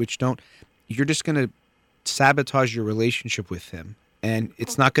friends do it, which don't, you're just going to sabotage your relationship with him, and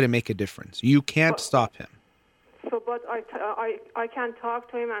it's not going to make a difference. You can't stop him. so, but I can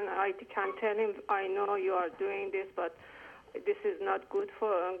talk to him and I can tell him, I know you are doing this, but this is not good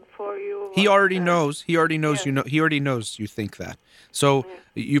for you. He already knows. He already knows. Yes. He already knows you think that. So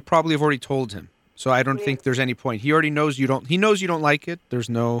you probably have already told him. So I don't think there's any point. He already knows you don't. He knows you don't like it. There's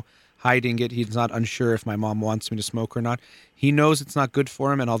no hiding it. He's not unsure if my mom wants me to smoke or not. He knows it's not good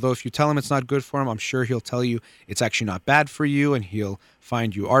for him. And although if you tell him it's not good for him, I'm sure he'll tell you it's actually not bad for you. And he'll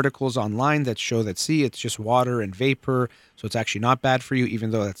find you articles online that show that, see, it's just water and vapor. So it's actually not bad for you,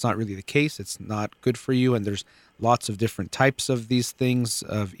 even though that's not really the case. It's not good for you. And there's lots of different types of these things,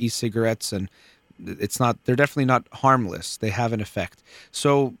 of e-cigarettes, and they're definitely not harmless. They have an effect.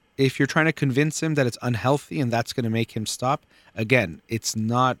 So if you're trying to convince him that it's unhealthy and that's going to make him stop, again, it's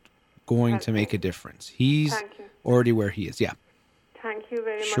not going to make a difference. He's already where he is. Yeah. Thank you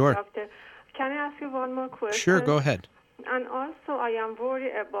very Sure. much, doctor. Can I ask you one more question? Sure, go ahead. And also, I am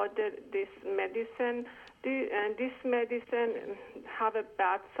worried about this medicine. This medicine have a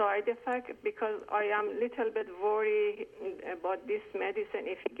bad side effect, because I am a little bit worried about this medicine.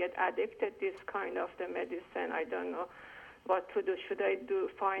 If you get addicted this kind of the medicine, I don't know what to do. Should I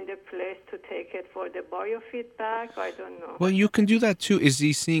find a place to take it for the biofeedback? I don't know. Well, you can do that too. Is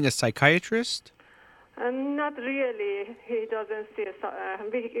he seeing a psychiatrist? Not really. He doesn't see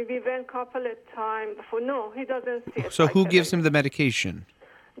we went a couple of times. No, he doesn't see a So who gives psychiatrist. him the medication?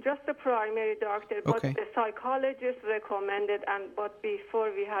 Just the primary doctor, Okay. but the psychologist recommended, but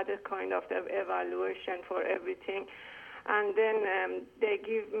before we had a kind of the evaluation for everything, and then they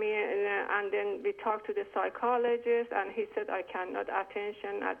give me, and then we talked to the psychologist, and he said I cannot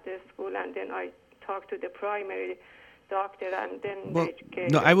attention at the school, and then I talked to the primary doctor, and then Well, they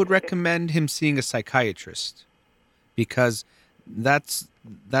gave no, I would me the- recommend him seeing a psychiatrist, because that's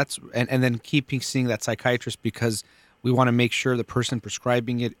and then keeping seeing that psychiatrist, because we want to make sure the person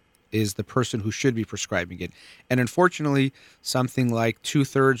prescribing it is the person who should be prescribing it. And unfortunately, something like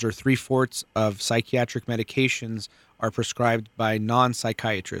 2/3 or 3/4 of psychiatric medications are prescribed by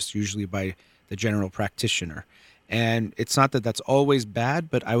non-psychiatrists, usually by the general practitioner. And it's not that that's always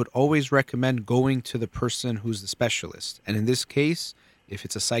bad, but I would always recommend going to the person who's the specialist. And in this case, if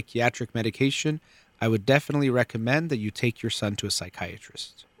it's a psychiatric medication, I would definitely recommend that you take your son to a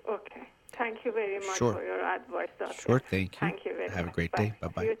psychiatrist. Okay. Thank you very much Sure. for your advice, doctor. Sure, thank you. Thank you very much. Have a great Bye. day.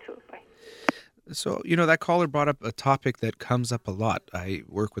 Bye-bye. You too. Bye. So, that caller brought up a topic that comes up a lot. I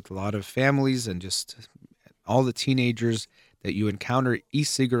work with a lot of families, and just all the teenagers that you encounter.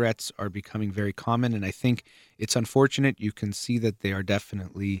 E-cigarettes are becoming very common, and I think it's unfortunate. You can see that they are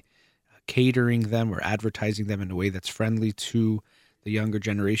definitely catering them or advertising them in a way that's friendly to the younger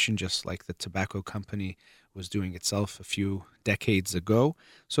generation, just like the tobacco company was doing itself a few decades ago.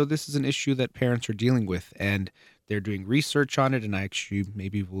 So this is an issue that parents are dealing with, and they're doing research on it, and I actually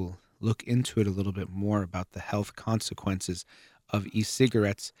maybe will look into it a little bit more about the health consequences of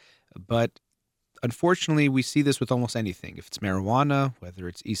e-cigarettes. But unfortunately, we see this with almost anything. If it's marijuana, whether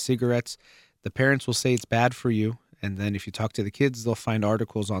it's e-cigarettes, the parents will say it's bad for you, And then if you talk to the kids, they'll find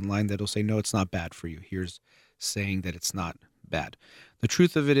articles online that'll say, no, it's not bad for you. Here's saying that it's not bad. The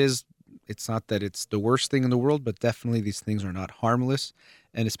truth of it is, it's not that it's the worst thing in the world, but definitely these things are not harmless.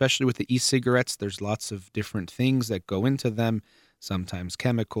 And especially with the e-cigarettes, there's lots of different things that go into them, sometimes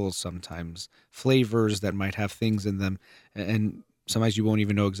chemicals, sometimes flavors that might have things in them. And sometimes you won't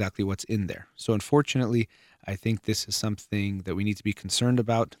even know exactly what's in there. So unfortunately, I think this is something that we need to be concerned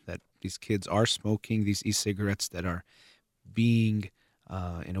about, that these kids are smoking these e-cigarettes that are being,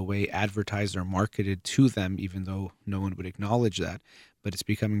 in a way, advertised or marketed to them, even though no one would acknowledge that. But it's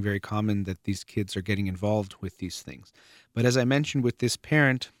becoming very common that these kids are getting involved with these things. But as I mentioned with this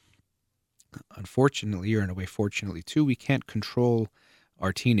parent, unfortunately, or in a way fortunately too, we can't control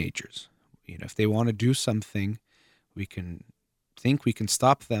our teenagers. If they want to do something, we can think we can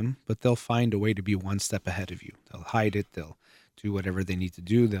stop them, but they'll find a way to be one step ahead of you. They'll hide it. They'll do whatever they need to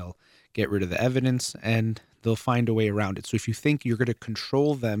do. They'll get rid of the evidence, and they'll find a way around it. So if you think you're going to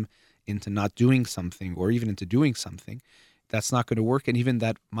control them into not doing something or even into doing something, that's not going to work. And even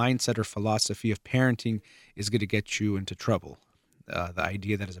that mindset or philosophy of parenting is going to get you into trouble. The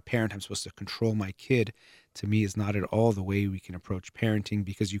idea that as a parent, I'm supposed to control my kid, to me, is not at all the way we can approach parenting,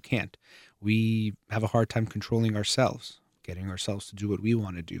 because you can't. We have a hard time controlling ourselves, getting ourselves to do what we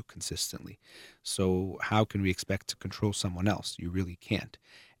want to do consistently. So how can we expect to control someone else? You really can't.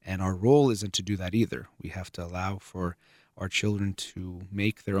 And our role isn't to do that either. We have to allow for our children to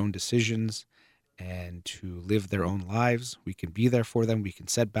make their own decisions and to live their own lives. We can be there for them. We can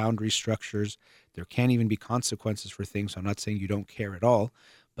set boundary structures. There can even be consequences for things. So I'm not saying you don't care at all,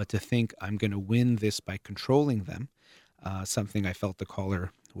 but to think I'm going to win this by controlling them, something I felt the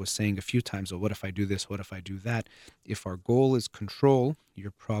caller was saying a few times, well, what if I do this? What if I do that? If our goal is control,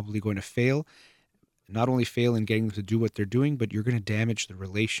 you're probably going to fail. Not only fail in getting them to do what they're doing, but you're going to damage the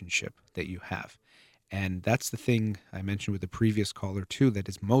relationship that you have. And that's the thing I mentioned with the previous caller too, that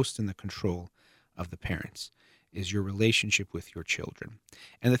is most in the control of the parents, is your relationship with your children.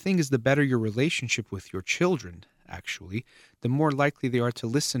 And the thing is, the better your relationship with your children, actually, the more likely they are to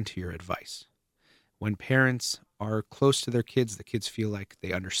listen to your advice. When parents are close to their kids, the kids feel like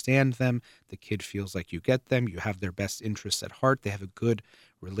they understand them, the kid feels like you get them, you have their best interests at heart, they have a good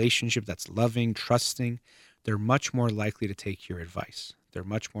relationship that's loving, trusting, they're much more likely to take your advice. They're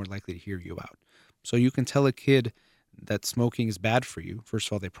much more likely to hear you out. So you can tell a kid that smoking is bad for you. First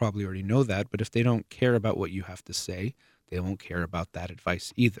of all, they probably already know that, but if they don't care about what you have to say, they won't care about that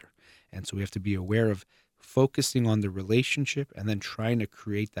advice either. And so we have to be aware of focusing on the relationship and then trying to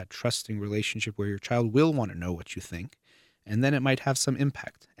create that trusting relationship where your child will want to know what you think, and then it might have some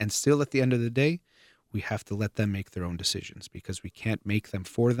impact. And still, at the end of the day, we have to let them make their own decisions, because we can't make them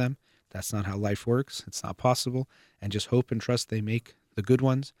for them. That's not how life works. It's not possible. And just hope and trust they make the good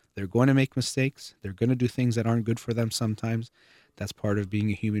ones. They're going to make mistakes. They're going to do things that aren't good for them sometimes. That's part of being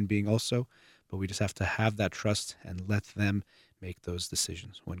a human being also. But we just have to have that trust and let them make those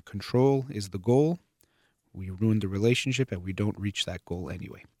decisions. When control is the goal, we ruin the relationship and we don't reach that goal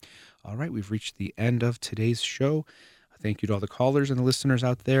anyway. All right, we've reached the end of today's show. Thank you to all the callers and the listeners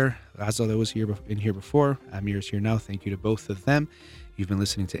out there. Ghazal, that was in here before. Amir is here now. Thank you to both of them. You've been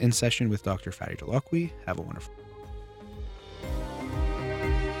listening to In Session with Dr. Farid Holakwi. Have a wonderful